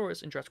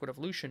Giganotosaurus in Jurassic World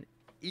Evolution.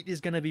 It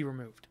is gonna be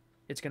removed.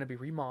 It's gonna be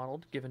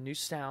remodeled, given new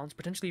sounds,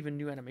 potentially even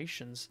new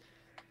animations.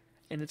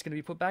 And it's gonna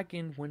be put back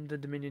in when the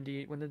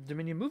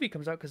Dominion movie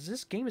comes out, because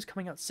this game is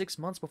coming out 6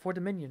 months before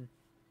Dominion.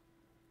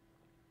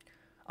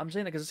 I'm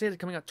saying that because it says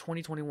it's coming out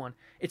 2021.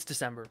 It's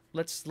December.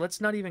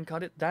 Let's not even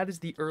cut it. That is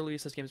the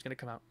earliest this game is going to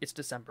come out. It's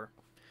December.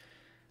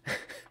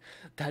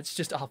 That's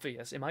just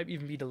obvious. It might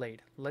even be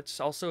delayed. Let's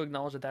also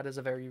acknowledge that that is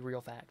a very real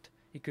fact.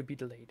 It could be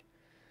delayed.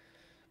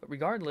 But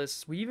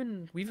regardless,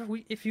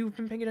 if you've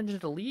been paying attention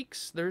to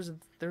leaks, there's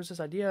this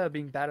idea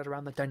being batted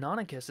around that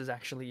Deinonychus is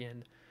actually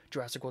in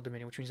Jurassic World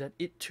Dominion, which means that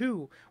it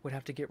too would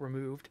have to get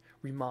removed,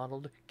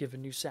 remodeled,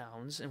 given new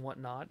sounds and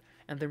whatnot,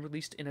 and then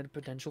released in a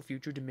potential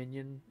future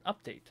Dominion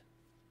update.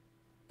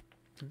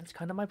 And that's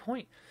kind of my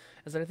point,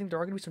 is that I think there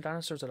are going to be some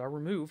dinosaurs that are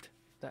removed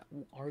that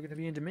are going to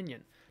be in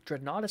Dominion.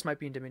 Dreadnoughtus might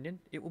be in Dominion.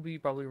 It will be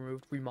probably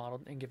removed,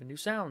 remodeled, and given new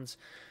sounds.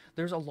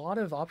 There's a lot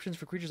of options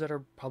for creatures that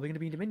are probably going to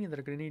be in Dominion that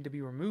are going to need to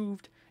be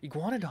removed.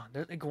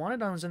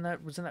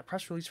 Iguanodon was in that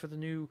press release for the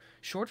new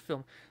short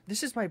film.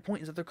 This is my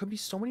point, is that there could be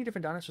so many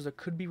different dinosaurs that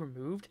could be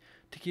removed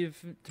to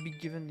be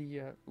given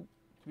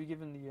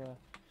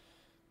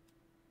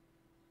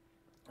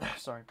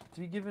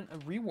a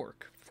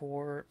rework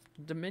for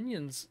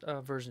Dominion's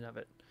version of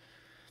it.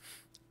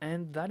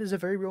 And that is a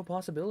very real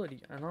possibility.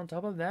 And on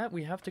top of that,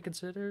 we have to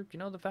consider,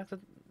 the fact that,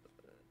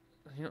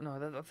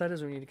 that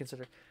is what we need to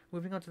consider.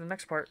 Moving on to the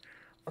next part,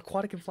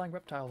 aquatic and flying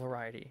reptile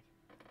variety.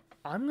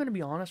 I'm going to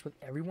be honest with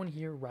everyone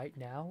here right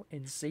now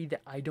and say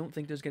that I don't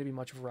think there's going to be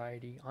much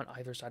variety on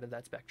either side of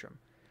that spectrum.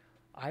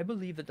 I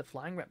believe that the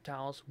flying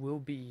reptiles will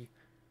be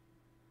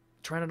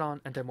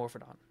Pteranodon and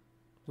Dimorphodon,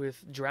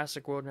 with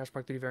Jurassic World and Jurassic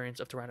Park 3 variants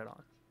of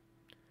Pteranodon.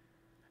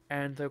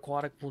 And the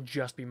aquatic will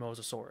just be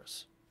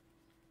Mosasaurus.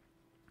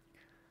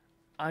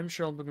 I'm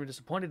sure I'm going to be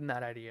disappointed in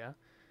that idea.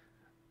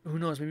 Who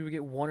knows, maybe we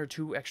get one or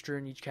two extra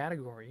in each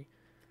category.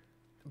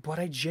 But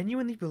I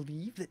genuinely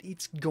believe that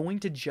it's going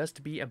to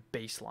just be a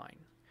baseline.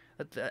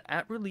 That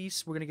at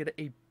release, we're going to get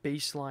a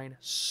baseline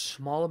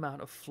small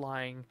amount of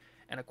flying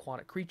and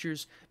aquatic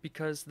creatures,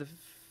 because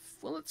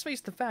let's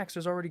face the facts,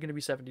 there's already going to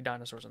be 70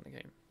 dinosaurs in the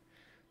game.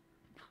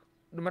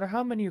 No matter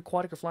how many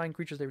aquatic or flying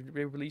creatures they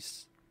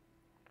release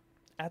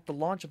at the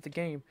launch of the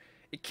game,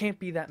 it can't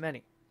be that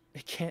many.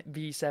 It can't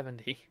be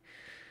 70.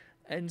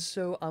 And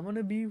so I'm going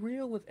to be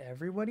real with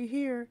everybody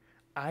here.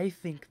 I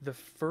think the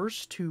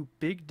first two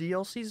big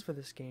DLCs for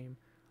this game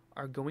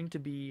are going to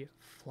be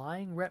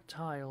flying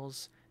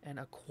reptiles and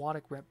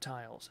aquatic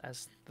reptiles,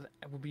 as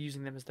we'll be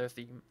using them as their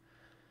theme.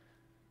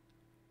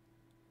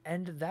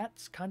 And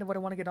that's kind of what I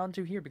want to get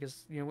onto here,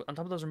 because, on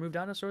top of those removed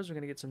dinosaurs, we're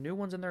going to get some new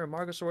ones in there,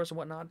 Amargasaurus and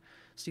whatnot,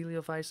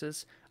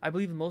 Steliophysis. I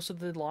believe most of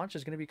the launch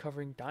is going to be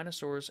covering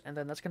dinosaurs, and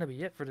then that's going to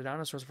be it for the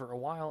dinosaurs for a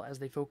while, as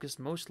they focused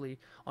mostly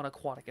on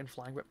aquatic and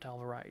flying reptile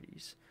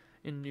varieties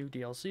in new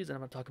DLCs that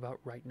I'm going to talk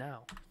about right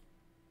now.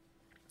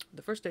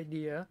 The first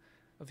idea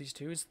of these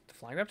two is the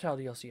flying reptile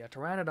DLC, a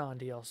Pteranodon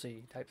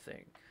DLC type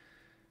thing.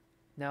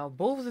 Now,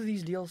 both of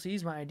these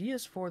DLCs, my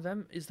ideas for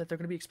them is that they're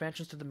going to be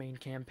expansions to the main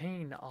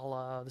campaign, a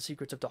la The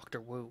Secrets of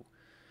Dr. Wu.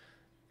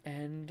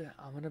 And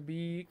I'm going to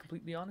be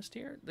completely honest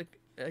here, the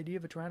idea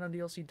of a Pteranodon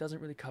DLC doesn't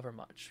really cover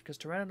much, because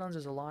Pteranodons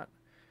is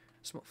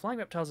flying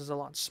reptiles is a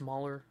lot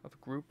smaller of a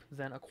group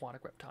than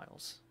aquatic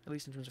reptiles, at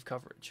least in terms of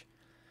coverage.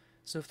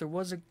 So if there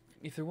was a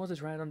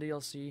Pteranodon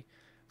DLC,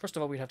 first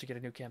of all, we'd have to get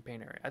a new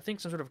campaign area. I think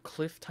some sort of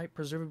cliff-type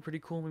preserve would be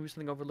pretty cool. Maybe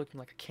something overlooking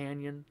like a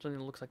canyon. Something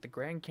that looks like the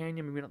Grand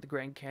Canyon. Maybe not the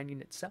Grand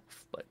Canyon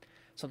itself, but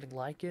something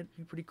like it would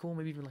be pretty cool.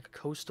 Maybe even like a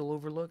coastal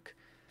overlook.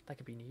 That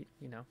could be neat,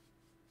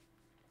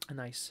 A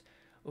nice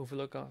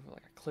overlook of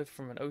like a cliff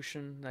from an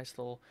ocean. Nice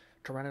little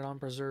Pteranodon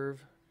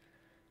preserve.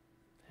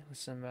 And with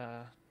some,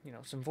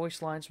 some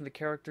voice lines from the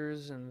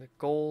characters, and the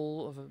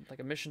goal of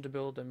a mission to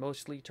build a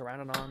mostly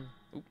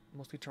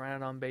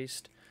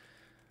Pteranodon-based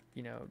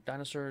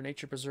dinosaur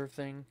nature preserve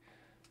thing,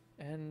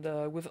 and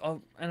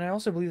I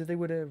also believe that they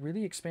would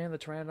really expand the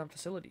Pteranodon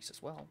facilities as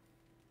well,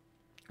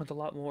 with a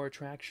lot more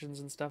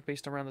attractions and stuff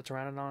based around the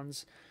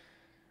Pteranodons.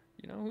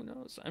 Who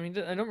knows? I mean,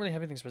 I don't really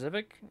have anything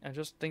specific. I'm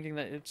just thinking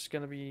that this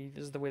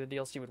is the way the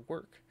DLC would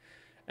work.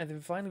 And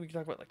then finally, we can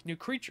talk about new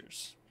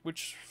creatures.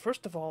 Which,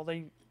 first of all,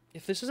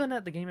 if this isn't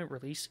at the game at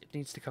release, it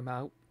needs to come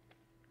out.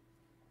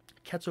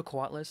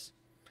 Quetzalcoatlus.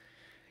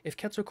 If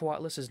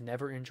Quetzalcoatlus is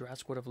never in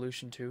Jurassic World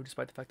Evolution 2,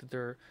 despite the fact that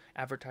they're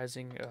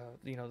advertising,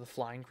 the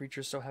flying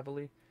creatures so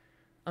heavily,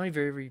 I'm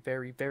very,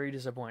 very, very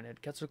disappointed.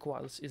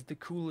 Quetzalcoatlus is the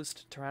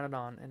coolest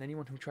pteranodon, and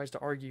anyone who tries to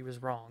argue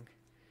is wrong.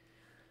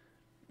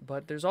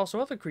 But there's also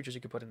other creatures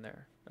you could put in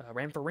there.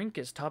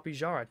 Rhamphorhynchus,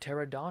 Tapijara,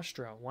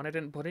 Pterodastra. One I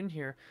didn't put in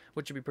here,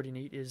 which would be pretty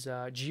neat, is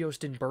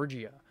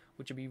Geostinbergia,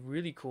 which would be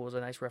really cool as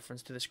a nice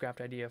reference to the scrapped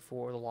idea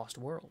for the Lost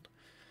World.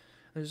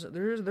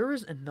 There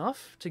is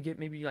enough to get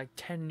maybe like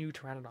 10 new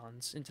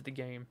pteranodons into the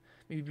game,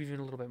 maybe even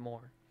a little bit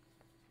more.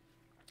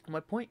 My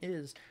point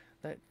is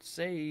that,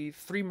 say,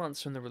 3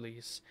 months from the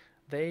release,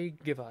 they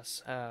give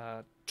us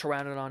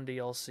Pteranodon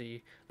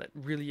DLC that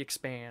really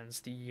expands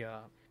the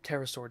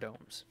pterosaur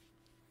domes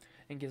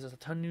and gives us a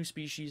ton of new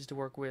species to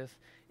work with.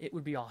 It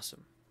would be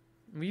awesome.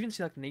 We even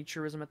see like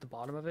naturism at the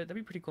bottom of it. That'd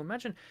be pretty cool.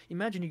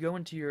 Imagine you go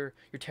into your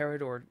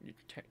pterosaur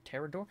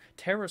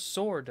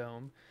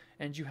dome,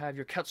 and you have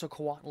your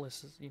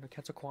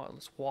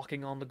Quetzalcoatlus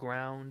walking on the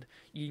ground,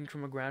 eating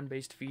from a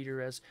ground-based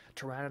feeder as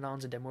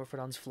pteranodons and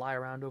dimorphodons fly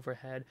around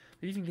overhead.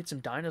 You even get some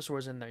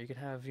dinosaurs in there. You could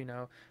have,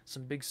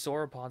 some big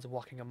sauropods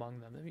walking among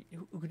them. I mean,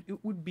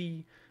 it would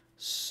be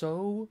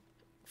so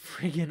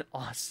friggin'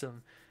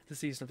 awesome to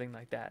see something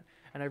like that.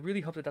 And I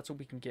really hope that that's what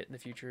we can get in the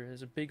future.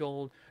 Is a big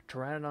old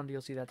Pteranodon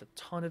DLC that's a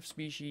ton of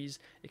species,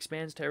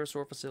 expands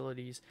pterosaur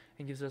facilities,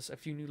 and gives us a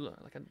few new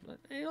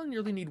you don't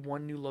really need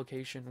one new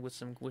location with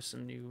some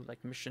new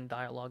like mission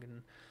dialogue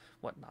and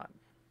whatnot.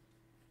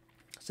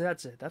 So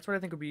that's it. That's what I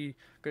think would be a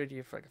good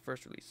idea for like a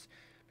first release.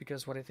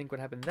 Because what I think would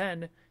happen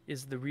then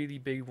is the really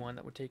big one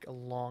that would take a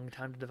long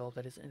time to develop.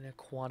 That is an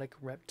aquatic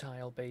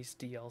reptile-based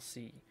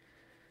DLC,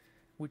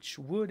 which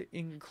would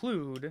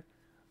include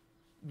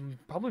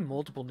probably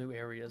multiple new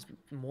areas,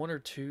 one or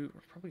two,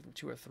 probably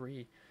two or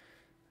three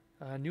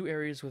new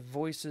areas with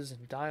voices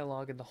and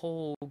dialogue, and the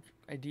whole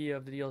idea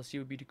of the DLC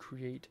would be to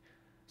create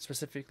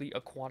specifically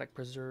aquatic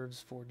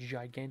preserves for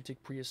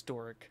gigantic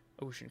prehistoric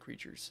ocean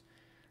creatures.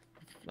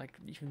 Like,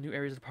 even new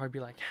areas would probably be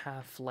like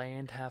half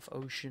land, half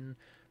ocean,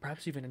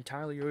 perhaps even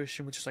entirely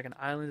ocean, with just like an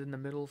island in the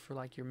middle for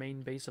like your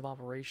main base of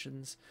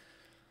operations,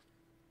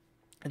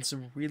 and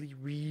some really,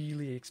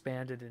 really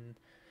expanded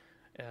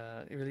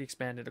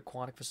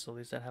aquatic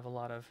facilities that have a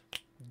lot of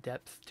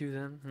depth to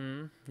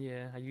them.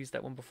 Yeah, I used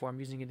that one before. I'm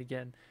using it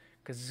again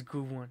because it's a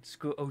good one. It's a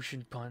good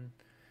ocean pun.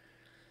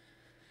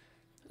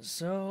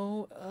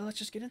 So let's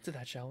just get into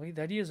that, shall we?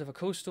 The ideas of a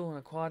coastal and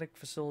aquatic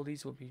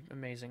facilities would be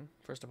amazing,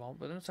 first of all.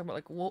 But then let's talk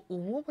about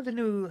what would the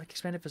new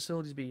expanded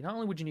facilities be? Not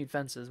only would you need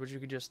fences, which you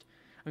could just,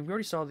 we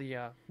already saw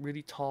the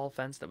really tall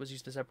fence that was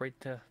used to separate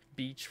the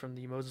beach from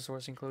the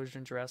Mosasaurus enclosure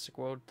in Jurassic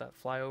World, that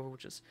flyover,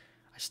 which is,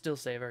 I still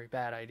say, a very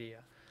bad idea.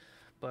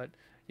 But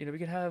we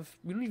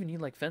don't even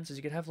need like fences.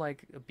 You could have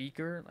like a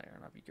beaker,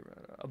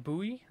 a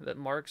buoy that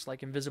marks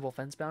like invisible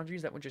fence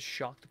boundaries that would just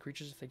shock the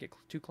creatures if they get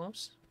too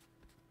close.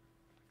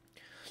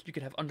 You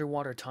could have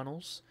underwater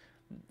tunnels,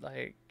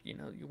 you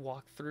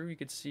walk through. You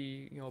could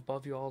see,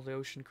 above you all the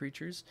ocean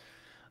creatures.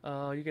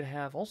 You could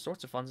have all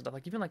sorts of fun stuff.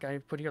 Like, even like I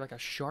put here like a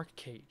shark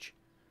cage.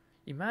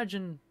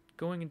 Imagine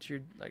going into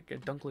your like a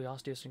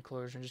Dunkleosteus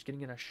enclosure and just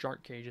getting in a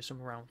shark cage to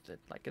swim around with it,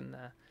 like in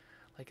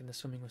the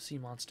Swimming with Sea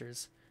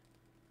Monsters.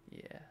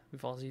 Yeah,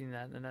 we've all seen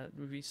that, and that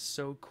would be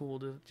so cool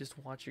to just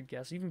watch your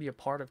guests, even be a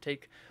part of,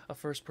 take a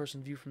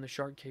first-person view from the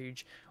shark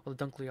cage while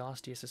the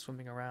Dunkleosteus is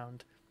swimming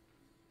around.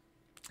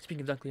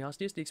 Speaking of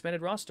Dunkleosteus, the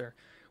expanded roster,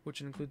 which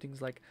would include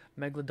things like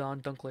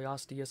Megalodon,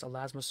 Dunkleosteus,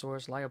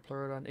 Elasmosaurus,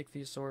 Liopleurodon,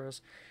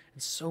 Ichthyosaurus,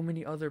 and so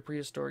many other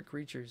prehistoric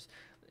creatures.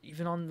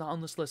 Even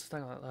on this list,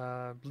 talking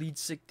about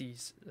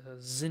Bleedsichthys,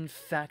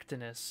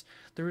 Zinfactinus.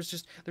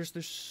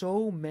 There's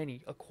so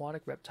many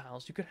aquatic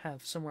reptiles. You could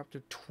have somewhere up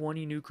to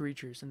 20 new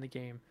creatures in the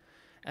game.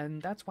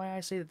 And that's why I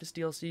say that this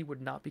DLC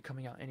would not be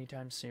coming out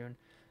anytime soon.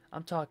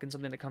 I'm talking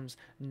something that comes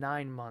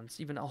 9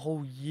 months, even a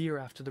whole year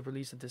after the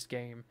release of this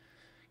game.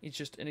 It's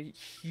just a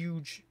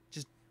huge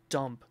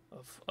dump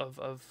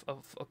of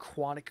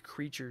aquatic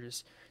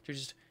creatures to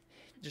just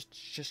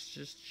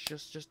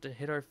to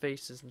hit our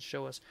faces and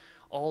show us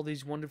all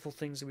these wonderful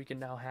things that we can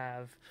now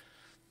have.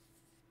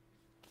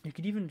 You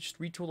could even just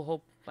retool the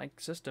whole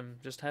system.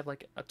 Just have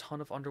like a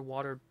ton of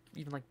underwater,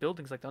 even like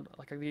buildings, like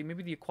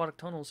maybe the aquatic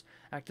tunnels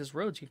act as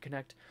roads. You can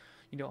connect,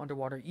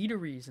 underwater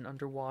eateries and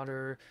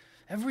underwater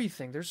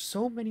everything. There's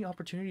so many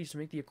opportunities to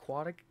make the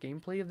aquatic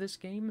gameplay of this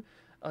game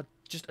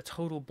just a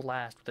total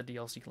blast with a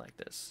DLC like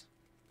this.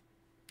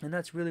 And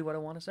that's really what I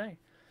want to say.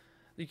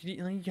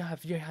 You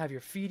have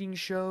your feeding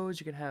shows.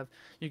 You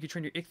can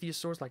train your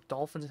ichthyosaurs like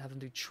dolphins and have them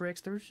do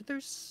tricks.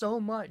 There's so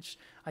much.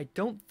 I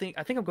think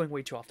I'm going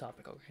way too off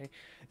topic. Okay,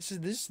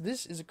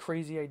 this is a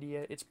crazy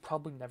idea. It's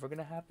probably never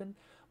gonna happen,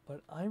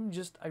 but I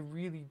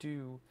really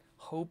do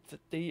hope that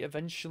they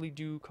eventually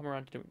do come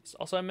around to doing this.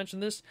 Also, I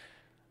mentioned this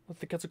with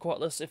the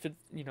Quetzalcoatlus. If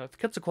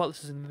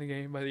Quetzalcoatlus is in the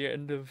game by the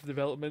end of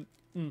development,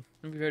 I'd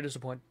be very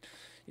disappointed.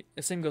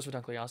 The same goes for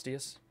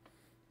Dunkleosteus.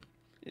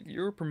 If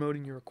you're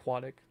promoting your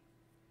aquatic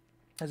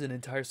as an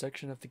entire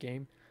section of the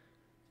game,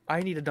 I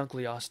need a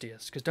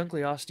Dunkleosteus, because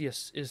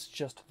Dunkleosteus is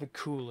just the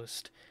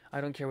coolest. I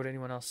don't care what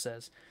anyone else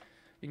says.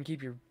 You can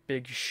keep your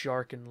big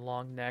shark and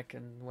long neck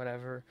and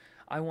whatever.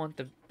 I want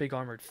the big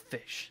armored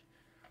fish.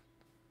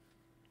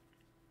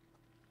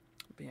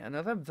 But yeah,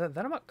 no,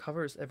 that about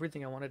covers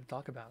everything I wanted to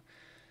talk about.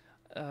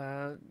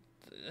 Uh,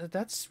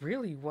 that's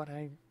really what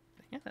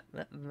yeah,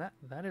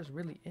 that is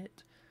really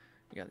it.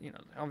 You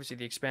got, obviously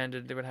the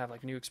expanded, they would have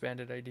like new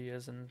expanded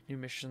ideas and new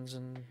missions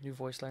and new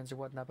voice lines or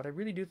whatnot, but I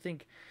really do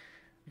think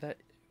that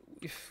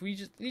if we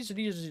just, these are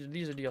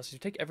DLCs, you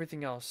take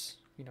everything else,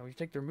 you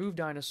take the removed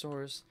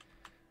dinosaurs,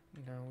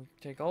 we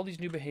take all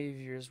these new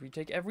behaviors, we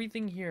take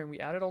everything here and we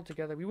add it all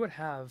together, we would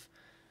have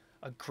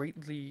a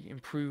greatly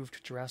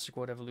improved Jurassic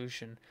World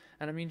Evolution.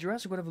 And I mean,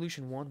 Jurassic World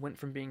Evolution 1 went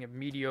from being a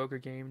mediocre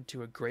game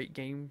to a great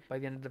game by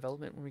the end of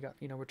development when we got,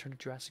 Return to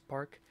Jurassic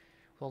Park,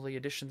 with all the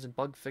additions and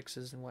bug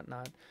fixes and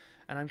whatnot.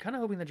 And I'm kind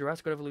of hoping that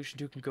Jurassic World Evolution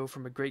 2 can go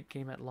from a great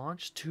game at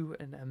launch to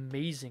an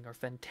amazing or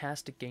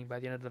fantastic game by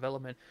the end of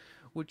development,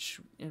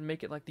 and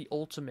make it like the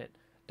ultimate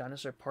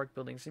dinosaur park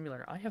building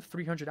simulator. I have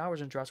 300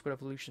 hours in Jurassic World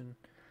Evolution.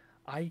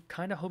 I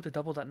kind of hope to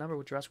double that number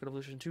with Jurassic World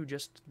Evolution 2,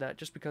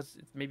 just because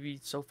it's maybe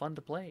so fun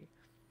to play.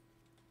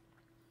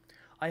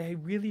 I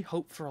really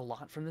hope for a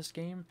lot from this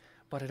game,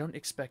 but I don't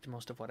expect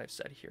most of what I've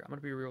said here. I'm going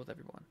to be real with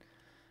everyone.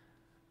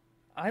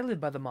 I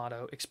live by the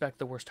motto, expect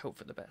the worst, hope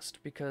for the best,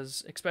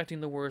 because expecting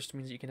the worst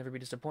means that you can never be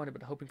disappointed,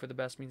 but hoping for the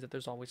best means that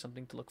there's always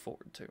something to look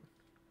forward to.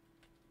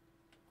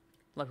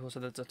 A lot of people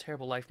say that's a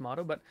terrible life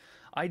motto, but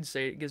I'd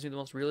say it gives me the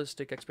most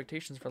realistic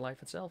expectations for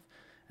life itself,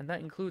 and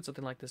that includes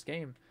something like this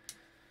game.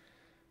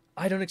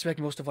 I don't expect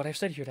most of what I've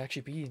said here to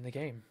actually be in the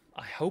game.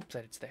 I hope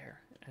that it's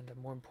there, and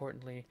more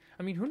importantly,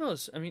 I mean, who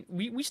knows? I mean,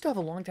 we still have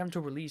a long time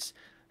to release.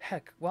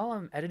 Heck, while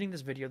I'm editing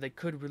this video, they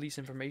could release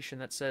information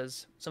that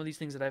says some of these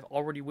things that I've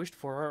already wished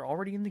for are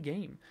already in the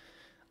game.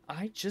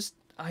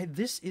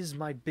 This is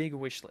my big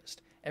wish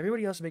list.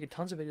 Everybody else is making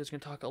tons of videos,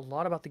 going to talk a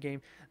lot about the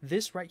game.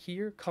 This right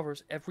here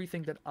covers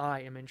everything that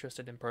I am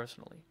interested in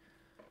personally.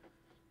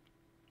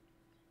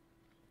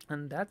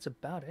 And that's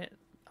about it.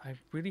 I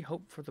really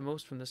hope for the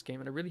most from this game,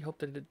 and I really hope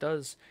that it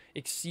does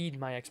exceed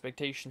my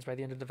expectations by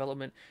the end of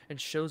development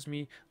and shows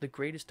me the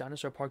greatest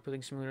dinosaur park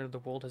building simulator the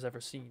world has ever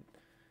seen.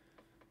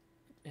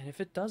 And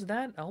if it does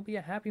that, I'll be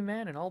a happy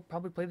man, and I'll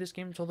probably play this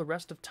game until the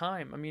rest of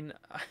time. I mean,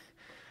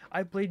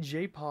 I played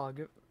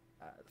JPOG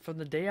from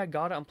the day I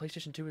got it on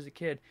PlayStation 2 as a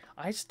kid.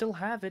 I still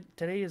have it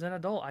today as an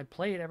adult. I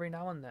play it every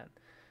now and then.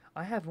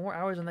 I have more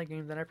hours in that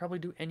game than I probably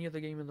do any other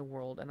game in the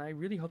world, and I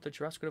really hope that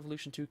Jurassic World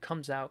Evolution 2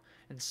 comes out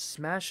and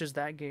smashes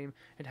that game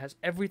and has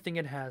everything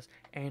it has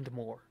and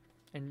more,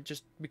 and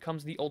just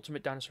becomes the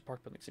ultimate dinosaur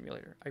park building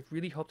simulator. I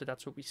really hope that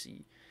that's what we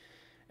see.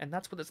 And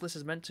that's what this list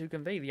is meant to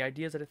convey, the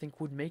ideas that I think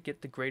would make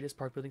it the greatest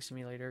park building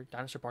simulator,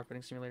 dinosaur park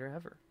building simulator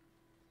ever.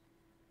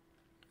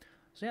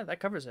 So yeah, that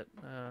covers it.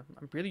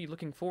 I'm really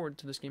looking forward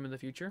to this game in the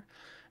future,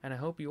 and I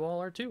hope you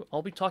all are too.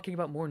 I'll be talking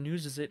about more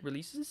news as it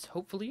releases,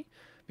 hopefully,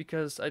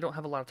 because I don't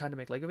have a lot of time to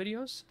make LEGO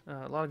videos.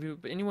 A lot of you,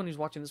 anyone who's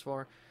watching this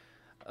far,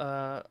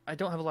 I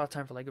don't have a lot of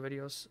time for LEGO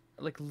videos.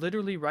 Like,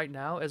 literally right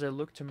now, as I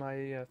look to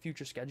my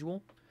future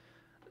schedule,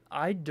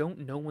 I don't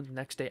know when the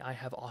next day I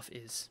have off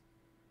is.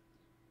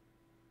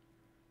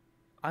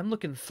 I'm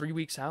looking 3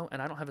 weeks out,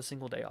 and I don't have a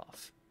single day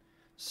off.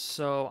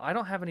 So I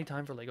don't have any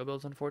time for LEGO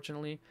builds,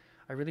 unfortunately.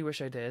 I really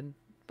wish I did,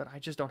 but I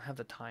just don't have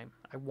the time.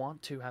 I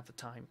want to have the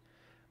time,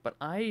 but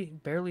I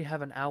barely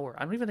have an hour.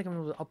 I don't even think I'm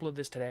able to upload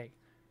this today.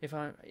 If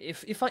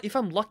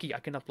I'm lucky, I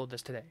can upload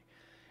this today.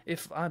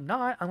 If I'm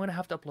not, I'm gonna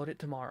have to upload it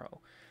tomorrow,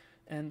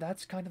 and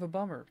that's kind of a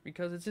bummer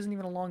because this isn't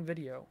even a long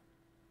video.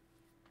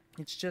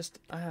 It's just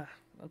I'm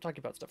talking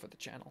about stuff with the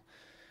channel,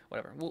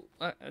 whatever. Well,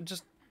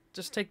 just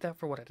take that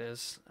for what it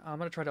is. I'm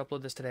gonna try to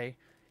upload this today.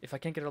 If I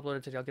can't get it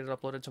uploaded today, I'll get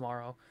it uploaded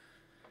tomorrow.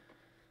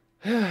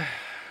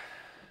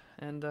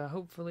 And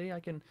hopefully I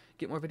can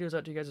get more videos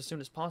out to you guys as soon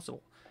as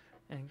possible.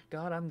 And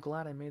God, I'm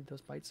glad I made those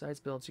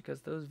bite-sized builds,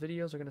 because those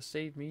videos are going to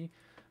save me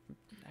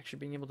actually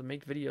being able to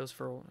make videos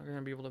are going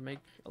to be able to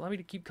allow me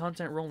to keep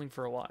content rolling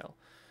for a while.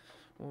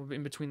 Well,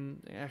 in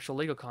between actual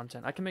LEGO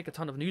content. I can make a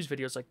ton of news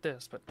videos like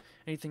this, but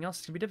anything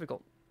else is going to be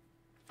difficult.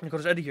 And of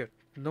course, Eddie here.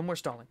 No more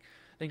stalling.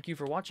 Thank you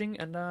for watching,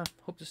 and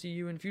hope to see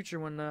you in future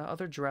when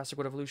other Jurassic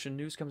World Evolution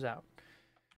news comes out.